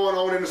that's going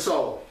on in the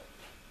soul.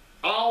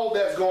 All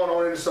that's going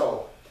on in the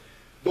soul.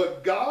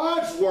 But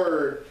God's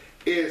word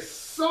is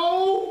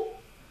so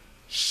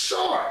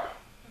sharp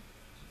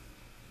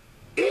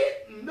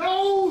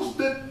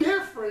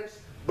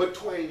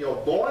between your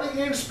born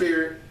again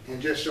spirit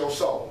and just your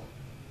soul.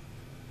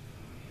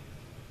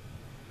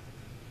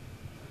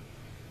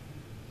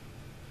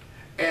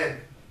 And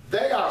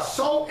they are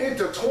so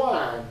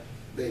intertwined,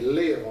 they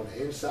live on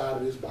the inside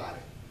of this body.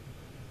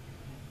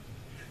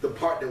 The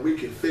part that we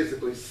can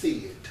physically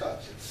see and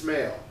touch and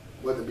smell,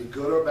 whether it be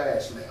good or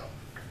bad smell. You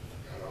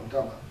know what I'm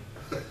talking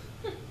about.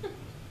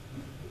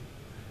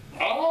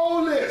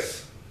 All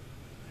this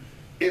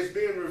is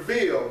being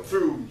revealed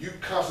through you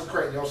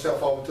consecrating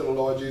yourself over to the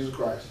Lord Jesus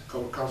Christ.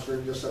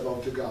 Consecrating yourself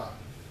over to God.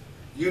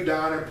 You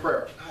down in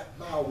prayer. Not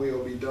my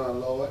will be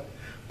done, Lord,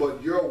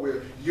 but your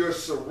will. You're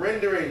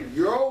surrendering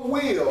your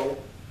will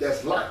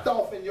that's locked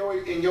off in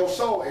your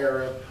soul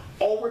area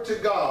over to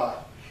God.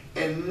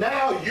 And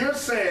now you're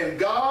saying,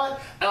 God,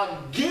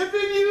 I'm giving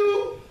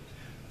you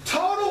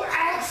total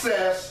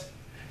access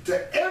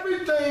to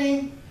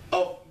everything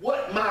of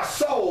what my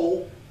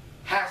soul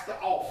has to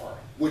offer,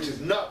 which is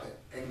nothing.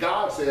 And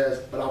God says,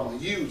 but I'm going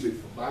to use it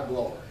for my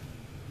glory.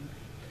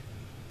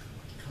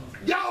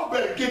 Y'all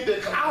better get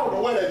this. I don't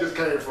know where that just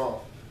came from.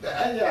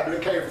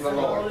 It came from the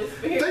Lord.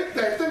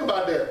 Think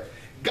about that.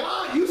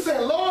 God, you say,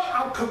 Lord,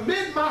 I'm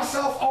committing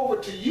myself over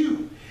to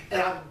you.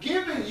 And I'm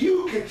giving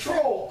you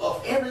control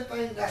of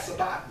everything that's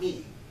about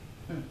me.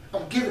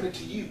 I'm giving it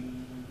to you.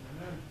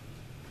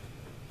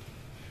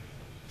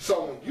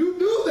 So when you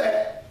do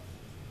that,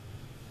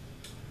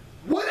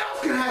 what else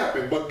can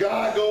happen but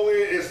God go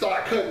in and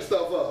start cutting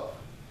stuff up?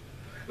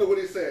 Look what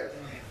he says.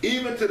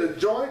 Even to the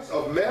joints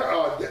of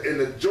marrow, in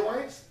the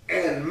joints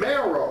and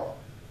marrow.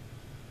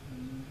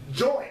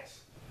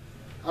 Joints.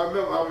 I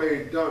remember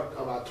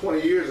about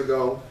 20 years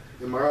ago,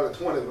 in my early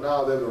 20s, when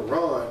I was able to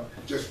run,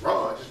 just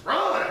run.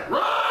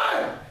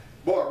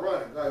 Boy,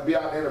 running. I'd be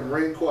out there in the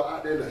Marine Corps,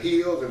 out there in the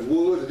hills and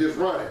woods, and just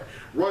running.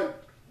 Run,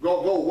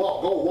 go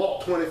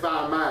walk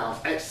 25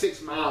 miles at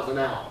 6 miles an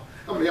hour.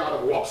 How many of y'all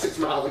ever walk 6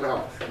 miles an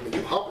hour? I mean,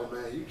 you humping,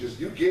 man.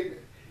 You getting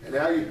it. And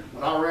now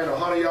when I ran a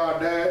 100-yard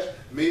dash,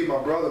 me,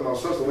 my brother, and my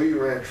sister, we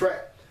ran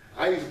track.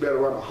 I used to be able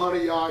to run a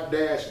 100-yard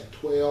dash in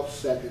 12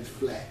 seconds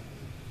flat.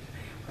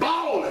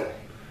 Balling.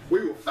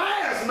 We were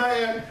fast,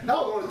 man. That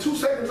was only 2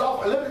 seconds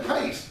off Olympic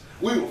pace.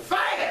 We were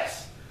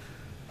fast.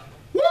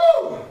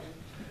 Woo!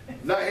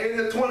 Now,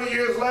 here 20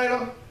 years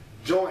later,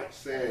 joints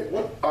said,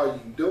 what are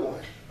you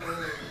doing?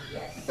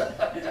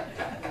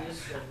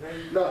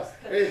 No,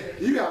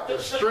 you have to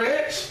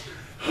stretch.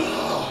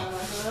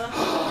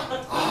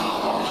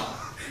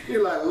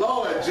 You're like,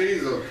 Lord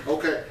Jesus.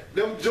 Okay,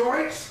 them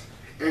joints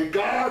and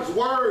God's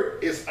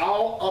word is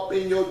all up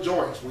in your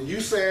joints. When you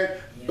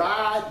said,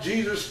 by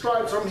Jesus'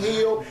 stripes I'm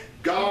healed,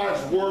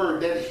 God's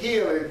word, that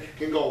healing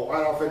can go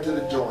right off into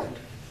the joint.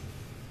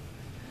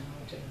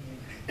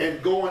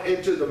 And going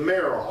into the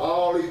marrow.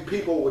 All these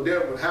people would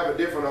have a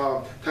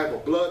different type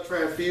of blood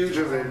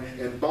transfusions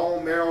and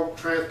bone marrow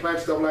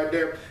transplants, stuff like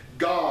that.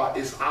 God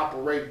is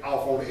operating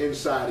off on the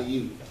inside of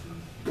you,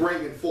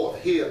 bringing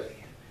forth healing.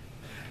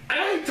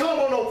 I ain't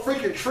talking about no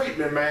freaking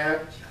treatment, man.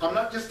 I'm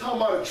not just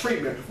talking about a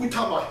treatment. We're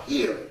talking about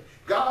healing.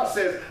 God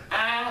says,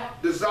 I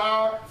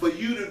desire for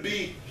you to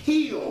be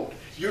healed.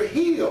 You're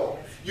healed.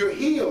 You're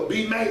healed.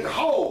 Be made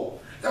whole.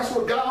 That's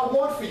what God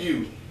wants for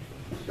you.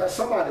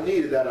 Somebody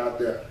needed that out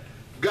there.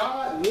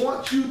 God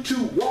wants you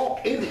to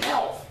walk in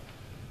health.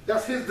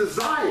 That's his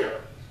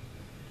desire.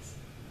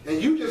 And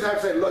you just have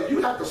to say, look,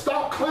 you have to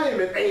stop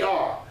claiming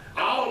AR.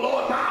 Oh,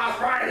 Lord, my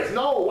arthritis.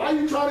 No, why are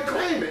you trying to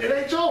claim it? It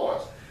ain't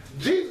yours.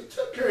 Jesus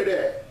took care of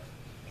that.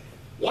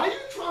 Why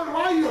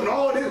you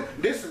know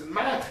this is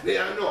my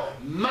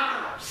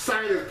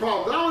sinus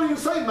problem. I don't even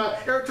say mine.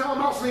 Every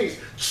time I sneeze,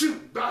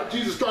 shoot, by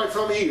Jesus Christ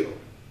I'm healed.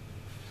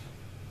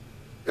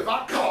 If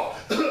I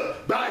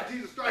cough, by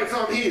Jesus Christ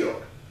I'm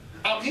healed.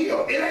 I'm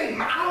healed. It ain't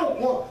my, I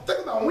don't want, think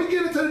about it, when we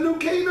get into the new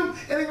kingdom,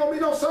 it ain't gonna be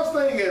no such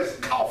thing as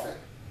coughing.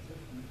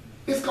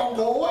 It's gonna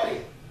go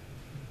away.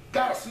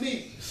 Gotta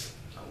sneeze.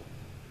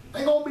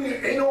 Ain't no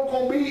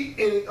gonna be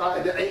any,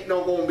 there ain't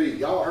no gonna be.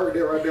 Y'all heard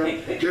that right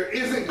there? There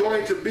isn't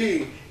going to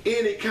be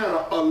any kind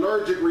of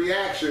allergic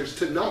reactions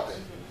to nothing.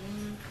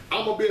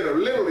 I'm gonna be able to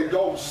literally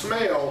go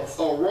smell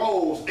a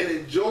rose and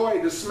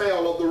enjoy the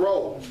smell of the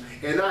rose.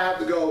 And I have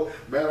to go,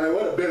 man,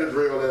 what a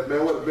Benadryl that,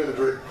 man, what a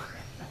Benadryl.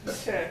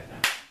 Sure.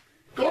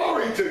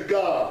 Glory to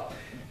God.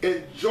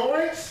 In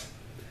joints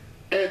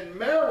and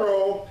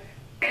marrow,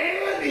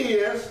 and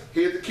is,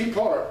 here's the key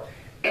part,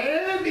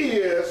 and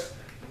is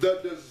the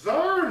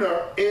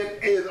discerner,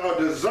 is a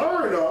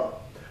discerner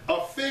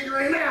of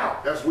figuring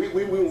out. That's we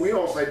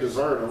don't say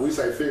discerner, we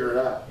say figure it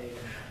out.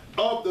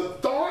 Of the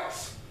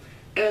thoughts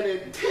and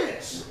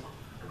intents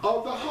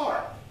of the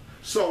heart.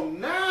 So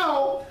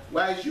now,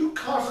 as you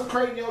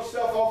consecrating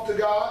yourself over to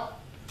God,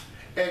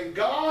 and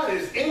God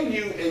is in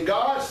you, and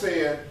God's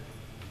saying,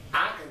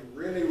 I can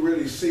really,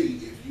 really see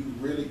if you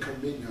really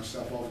commit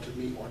yourself over to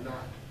me or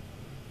not.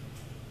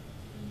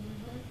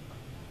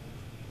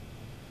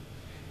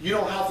 You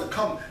don't have to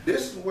come.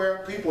 This is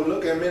where people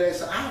look at me and they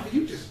say, ah,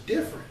 you just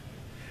different.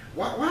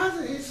 Why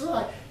is it?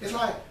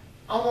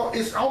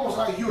 It's almost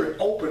like you're an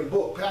open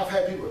book. I've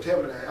had people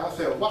tell me that. I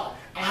said, why?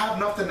 I have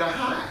nothing to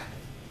hide.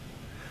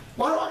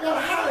 Why do I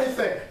gotta hide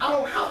anything? I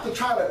don't have to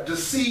try to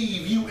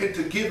deceive you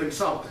into giving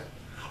something,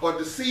 or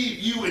deceive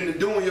you into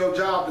doing your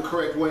job the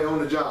correct way on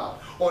the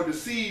job, or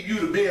deceive you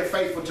to being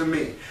faithful to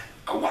me.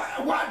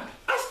 Why?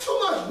 That's too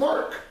much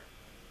work.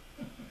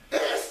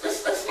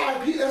 It's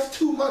like that's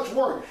too much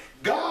work.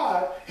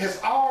 God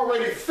has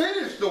already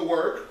finished the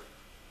work,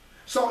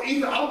 so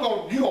either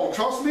you gonna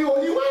trust me or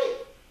you ain't.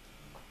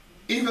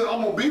 Either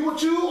I'm gonna be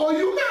with you or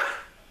you not.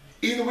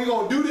 Either we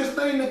gonna do this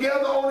thing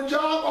together on the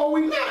job or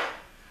we not.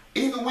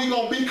 Either we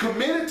gonna be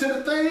committed to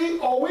the thing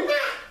or we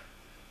not.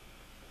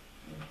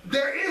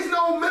 There is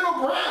no middle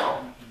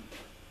ground.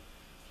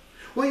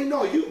 Well, you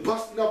know, you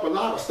busting up a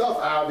lot of stuff,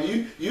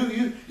 Ivy.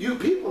 You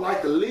people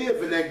like to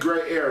live in that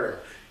gray area.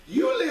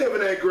 You live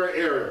in that gray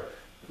area.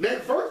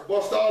 That verse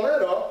bust all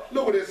that up.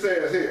 Look what it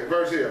says here,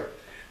 verse here.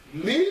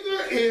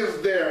 Neither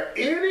is there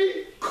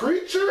any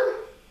creature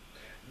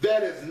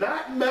that is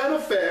not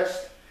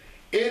manifest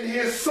in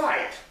his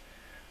sight,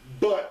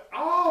 but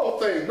all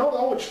things. No,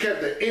 I want you to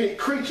catch that. Any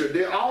creature.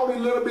 They're all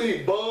these little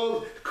bitty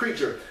bugs,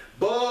 creature.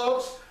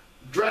 Bugs,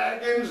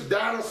 dragons,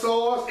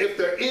 dinosaurs. If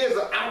there is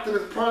an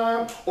Optimus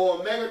Prime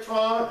or a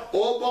Megatron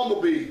or a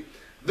Bumblebee,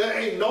 there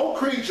ain't no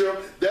creature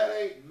that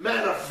ain't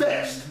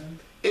manifest.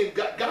 In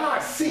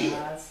God sees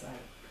it.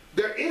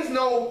 There is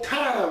no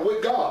time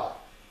with God.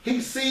 He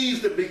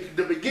sees the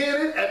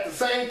beginning at the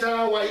same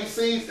time while he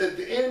sees at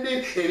the ending,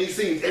 and he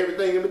sees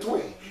everything in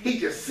between. He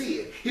just see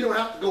it. He don't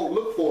have to go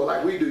look for it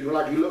like we do.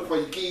 Like you look for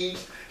your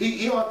keys.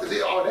 He don't have to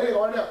say, oh, they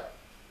are there.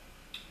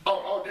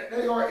 Oh,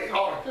 they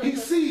are. He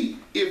see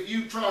if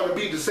you trying to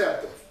be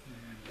deceptive.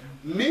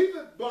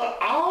 Neither, but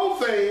all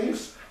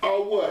things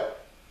are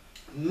what?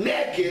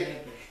 Naked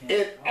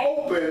and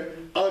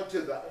open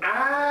unto the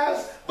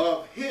eyes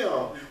of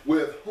him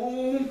with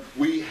whom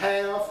we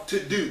have to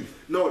do.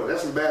 Notice,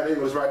 that's some bad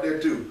English right there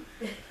too.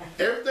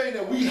 Everything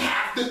that we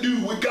have to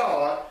do with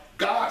God,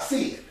 God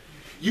sees it.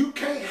 You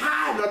can't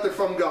hide nothing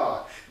from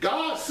God.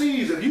 God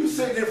sees if you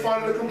sitting in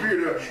front of the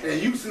computer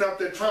and you sitting up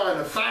there trying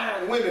to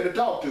find women to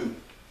talk to.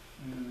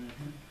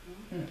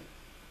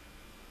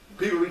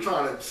 People be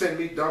trying to send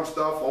me dumb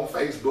stuff on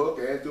Facebook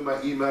and through my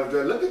email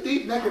address. Look at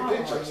these naked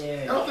pictures.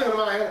 Yeah. And I'm thinking in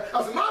my head,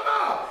 I said,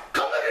 Mama,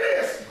 come look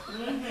at this.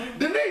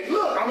 Denise,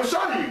 look, I'm going to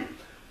show you.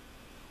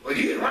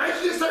 Well, why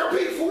don't you just say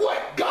repeat for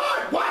what?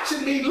 God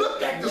watching me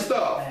look at the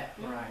stuff.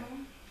 Right.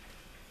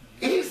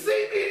 And he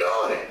see me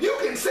doing it. You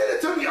can send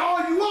it to me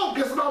all you want.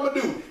 Guess what I'm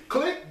going to do?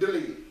 Click,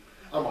 delete it.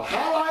 I'm going to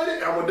highlight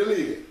it, I'm going to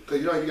delete it.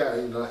 Because you know you got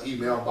an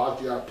email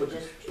box. You got to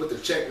put the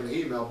check in the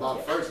email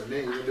box first and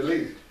then you can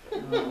delete it.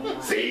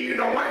 See, you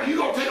know what? You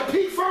gonna take a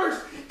peek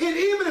first, and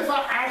even if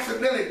I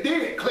accidentally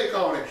did click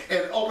on it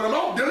and open them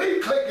up,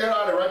 delete, click, get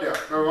out of it right there.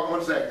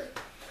 1 second.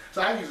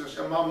 So I used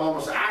to, my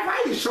mama said,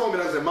 why you show me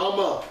that? I said,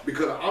 Mama,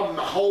 because I'm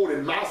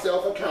holding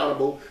myself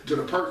accountable to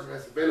the person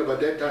that's available at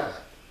that time.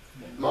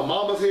 My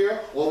mama's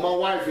here or my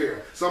wife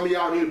here. Some of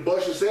y'all need to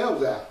bust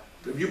yourselves out.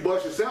 If you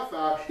bust yourself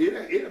out,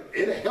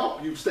 it'll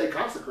help you stay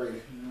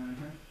consecrated.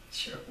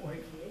 Sure.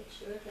 It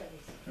sure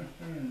does.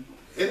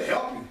 It'll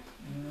help you.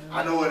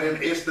 I know it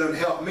doesn't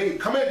help me.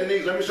 Come here,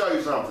 Denise, let me show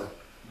you something.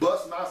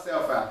 Bust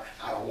myself out.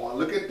 I don't want to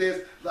look at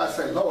this. I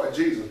say, Lord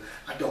Jesus,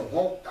 I don't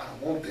want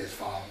this,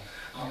 Father.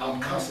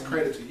 I'm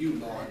consecrated to you,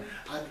 Lord.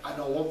 I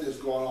don't want this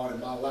going on in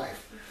my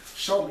life.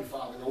 Show me,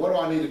 Father. What do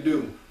I need to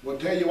do? Well,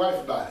 tell your wife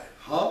about it.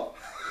 Huh?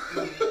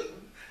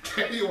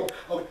 Tell you,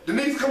 oh,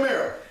 Denise, come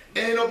here. It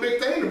ain't no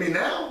big thing to me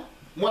now.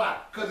 Why?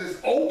 Because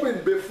it's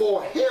open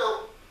before him.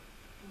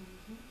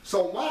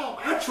 So while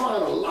I'm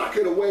trying to lock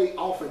it away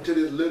off into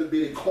this little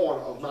bitty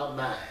corner of my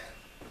mind,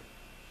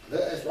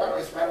 it's right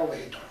over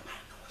here talking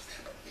about what's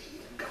that but me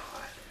and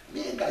God.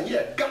 Me and God,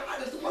 yeah,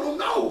 God is the one who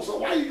knows, so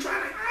why are you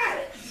trying to hide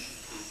it?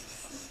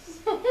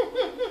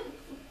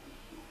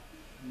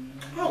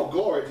 Oh,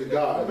 glory to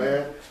God,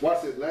 man.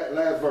 Watch this,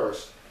 last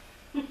verse.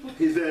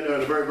 He said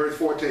in verse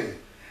 14,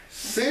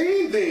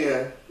 seeing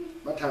then,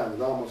 my time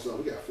is almost up,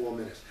 we got 4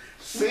 minutes.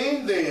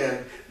 Seeing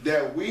then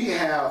that we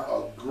have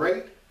a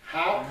great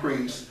high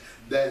priest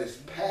that is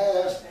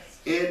passed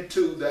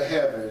into the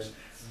heavens,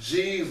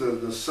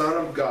 Jesus, the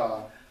Son of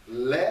God,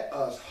 let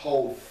us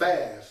hold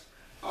fast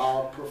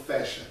our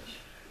profession.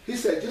 He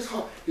said,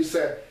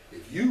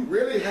 if you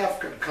really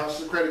have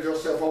consecrated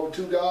yourself over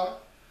to God,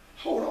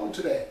 hold on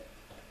to that.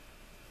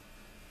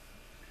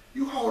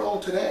 You hold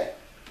on to that.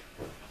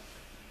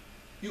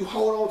 You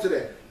hold on to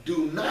that.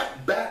 Do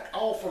not back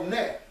off from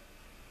that.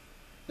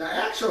 Now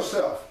ask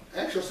yourself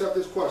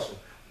this question.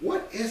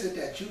 What is it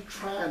that you're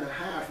trying to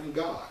hide from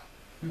God?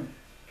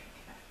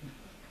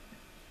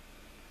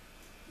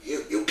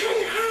 You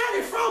can't hide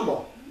it from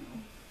him.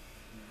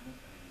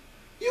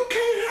 You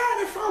can't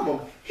hide it from him.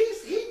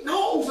 He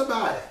knows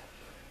about it.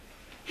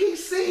 He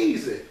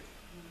sees it.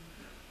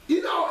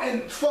 You know,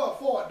 and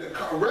for the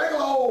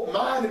regular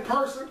old-minded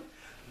person,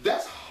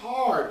 that's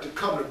hard to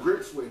come to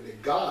grips with,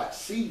 that God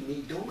see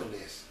me doing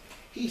this.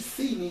 He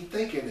see me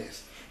thinking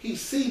this. He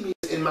see me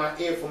in my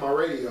ear for my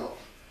radio.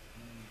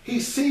 He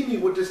see me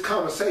with this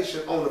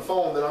conversation on the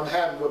phone that I'm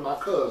having with my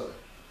cousin.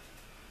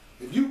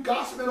 If you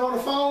gossiping on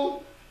the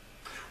phone,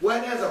 Well,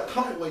 there's a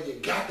point where you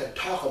got to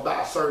talk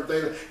about certain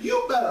things.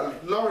 You better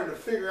learn to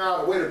figure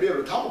out a way to be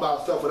able to talk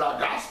about stuff without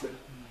gossiping.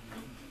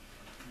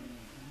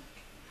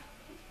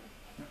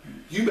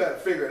 You better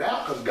figure it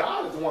out, because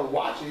God is the one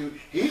watching you.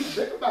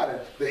 Think about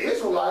it. The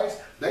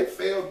Israelites, they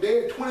fell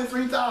dead,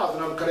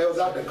 23,000 of them, because they was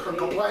out there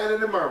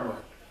complaining and murmuring,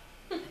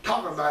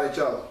 talking about each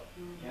other.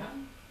 Yeah.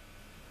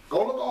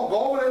 Go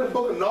over there in the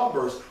book of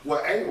Numbers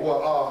where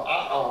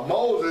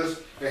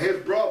Moses and his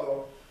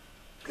brother,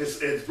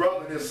 his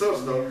brother and his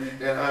sister,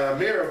 and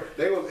Miriam,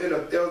 they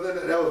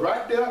was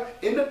right there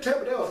in the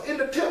temple. They was in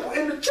the temple,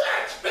 in the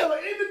church, they were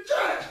in the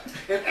church.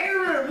 And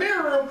Aaron and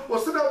Miriam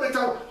was sitting up there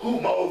talking,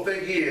 who Moses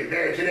think he is,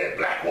 married to that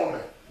black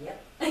woman?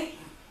 Yep.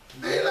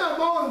 And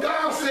Moses,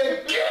 God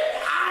said,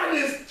 get out of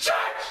this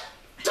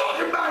church,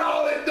 talking about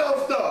all that dumb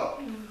stuff.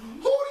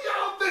 Who do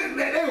y'all think,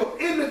 man? They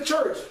was in the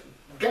church,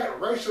 got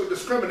racial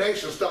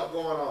discrimination stuff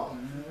going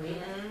on.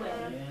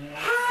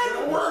 How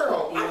in the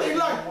world? I mean,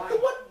 like,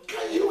 what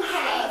can you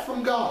hide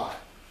from God?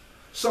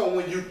 So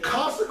when you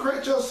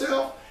consecrate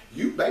yourself,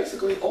 you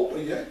basically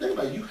think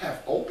about it, you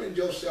have opened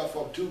yourself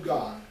up to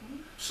God.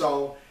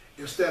 So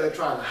instead of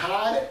trying to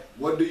hide it,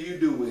 what do you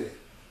do with it?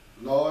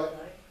 Lord,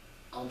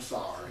 I'm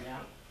sorry.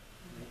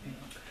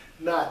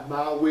 Not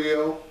my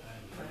will,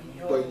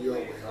 but your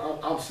will.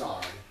 I'm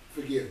sorry.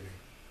 Forgive me.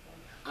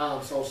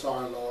 I'm so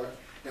sorry, Lord.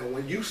 And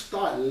when you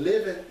start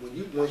living,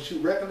 once you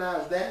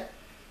recognize that,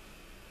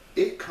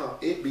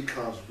 it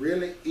becomes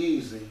really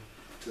easy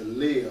to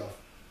live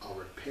a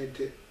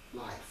repentant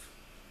life.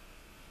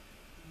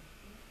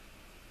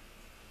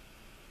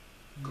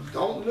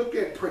 Don't look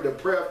at the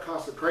prayer of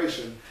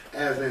consecration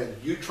as in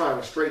you trying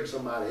to straighten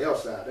somebody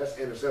else out. That's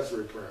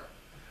intercessory prayer.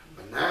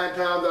 But 9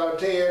 times out of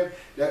 10,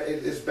 that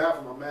it's bad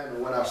for my man.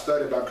 And when I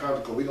study about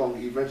consecration, we're going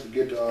to eventually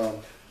get to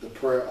the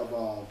prayer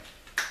of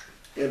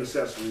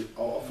intercessory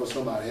for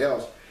somebody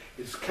else.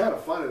 It's kind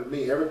of funny to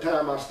me. Every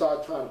time I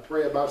start trying to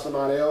pray about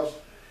somebody else,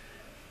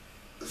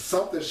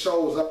 something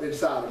shows up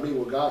inside of me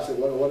where God said,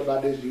 what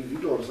about this? You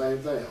doing the same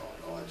thing.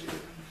 Oh, Lord Jesus.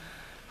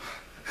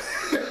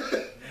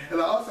 And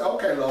I'll say,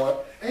 okay, Lord.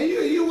 And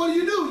you what do?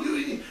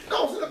 You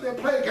don't sit up there and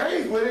play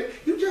games with it.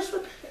 You just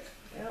repent.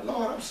 Yep.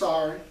 Lord, I'm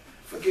sorry.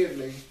 Forgive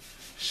me.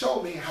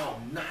 Show me how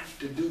not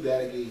to do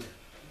that again.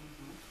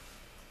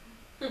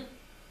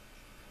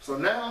 So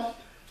now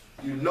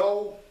you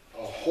know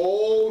a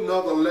whole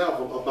nother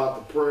level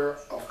about the prayer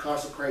of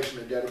consecration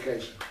and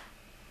dedication.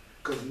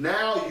 Because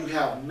now you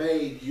have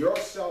made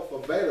yourself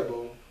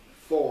available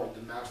for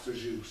the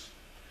Master's use.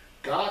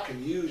 God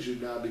can use you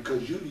now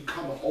because you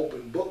become an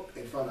open book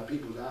in front of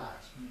people's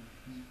eyes.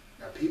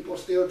 Now people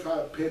still try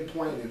to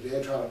pinpoint it.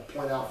 They try to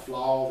point out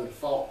flaws and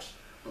faults.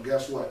 But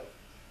guess what?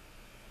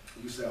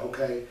 You say,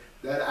 okay,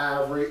 that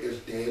ivory is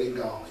dead and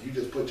gone. You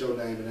just put your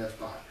name in that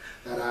spot.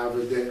 That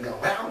ivory is dead and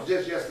gone. That was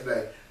just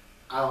yesterday.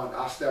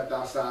 I stepped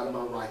outside of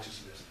my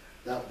righteousness.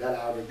 That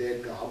ivory is dead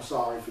and gone. I'm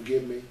sorry,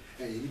 forgive me.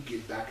 And you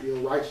get back to your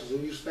righteousness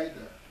and you stay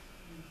there.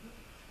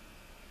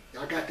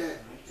 Y'all got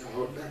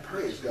that?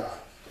 Praise God.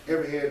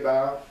 Every head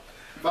bowed.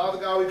 Father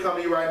God, we come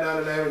to you right now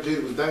in the name of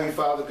Jesus. We thank you,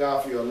 Father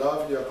God, for your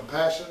love and your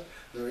compassion.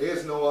 There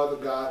is no other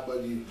God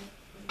but you.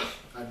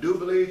 I do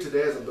believe today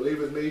is a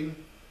believer's meeting,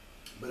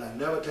 but I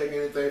never take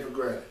anything for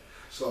granted.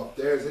 So if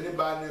there's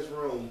anybody in this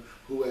room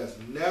who has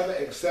never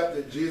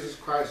accepted Jesus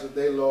Christ as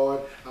their Lord,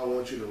 I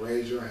want you to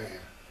raise your hand.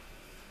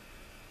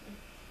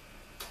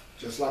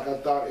 Just like I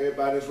thought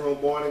everybody in this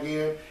room born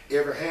again,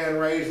 every hand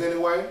raised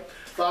anyway.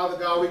 Father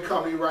God, we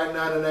come to you right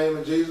now in the name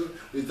of Jesus.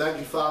 We thank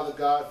you, Father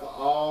God, for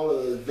all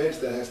of the events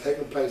that has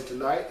taken place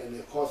tonight and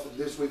of course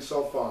this week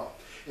so far.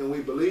 And we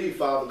believe,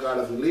 Father God,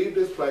 as we leave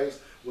this place,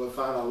 we'll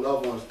find our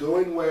loved ones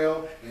doing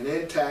well and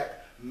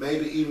intact,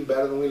 maybe even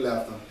better than we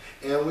left them.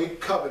 And we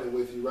covenant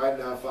with you right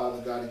now,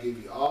 Father God, to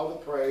give you all the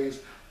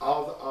praise,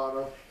 all the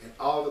honor, and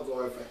all the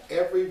glory for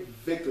every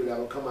victory that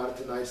will come out of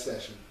tonight's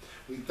session.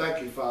 We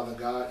thank you, Father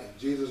God, in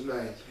Jesus'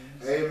 name.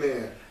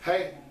 Amen.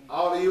 Hey,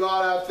 all of you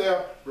out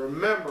there,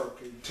 remember,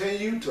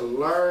 continue to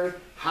learn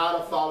how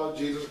to follow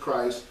Jesus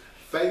Christ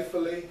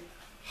faithfully,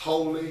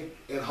 holy,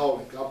 and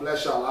holy. God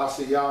bless y'all. I'll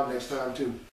see y'all next time, too.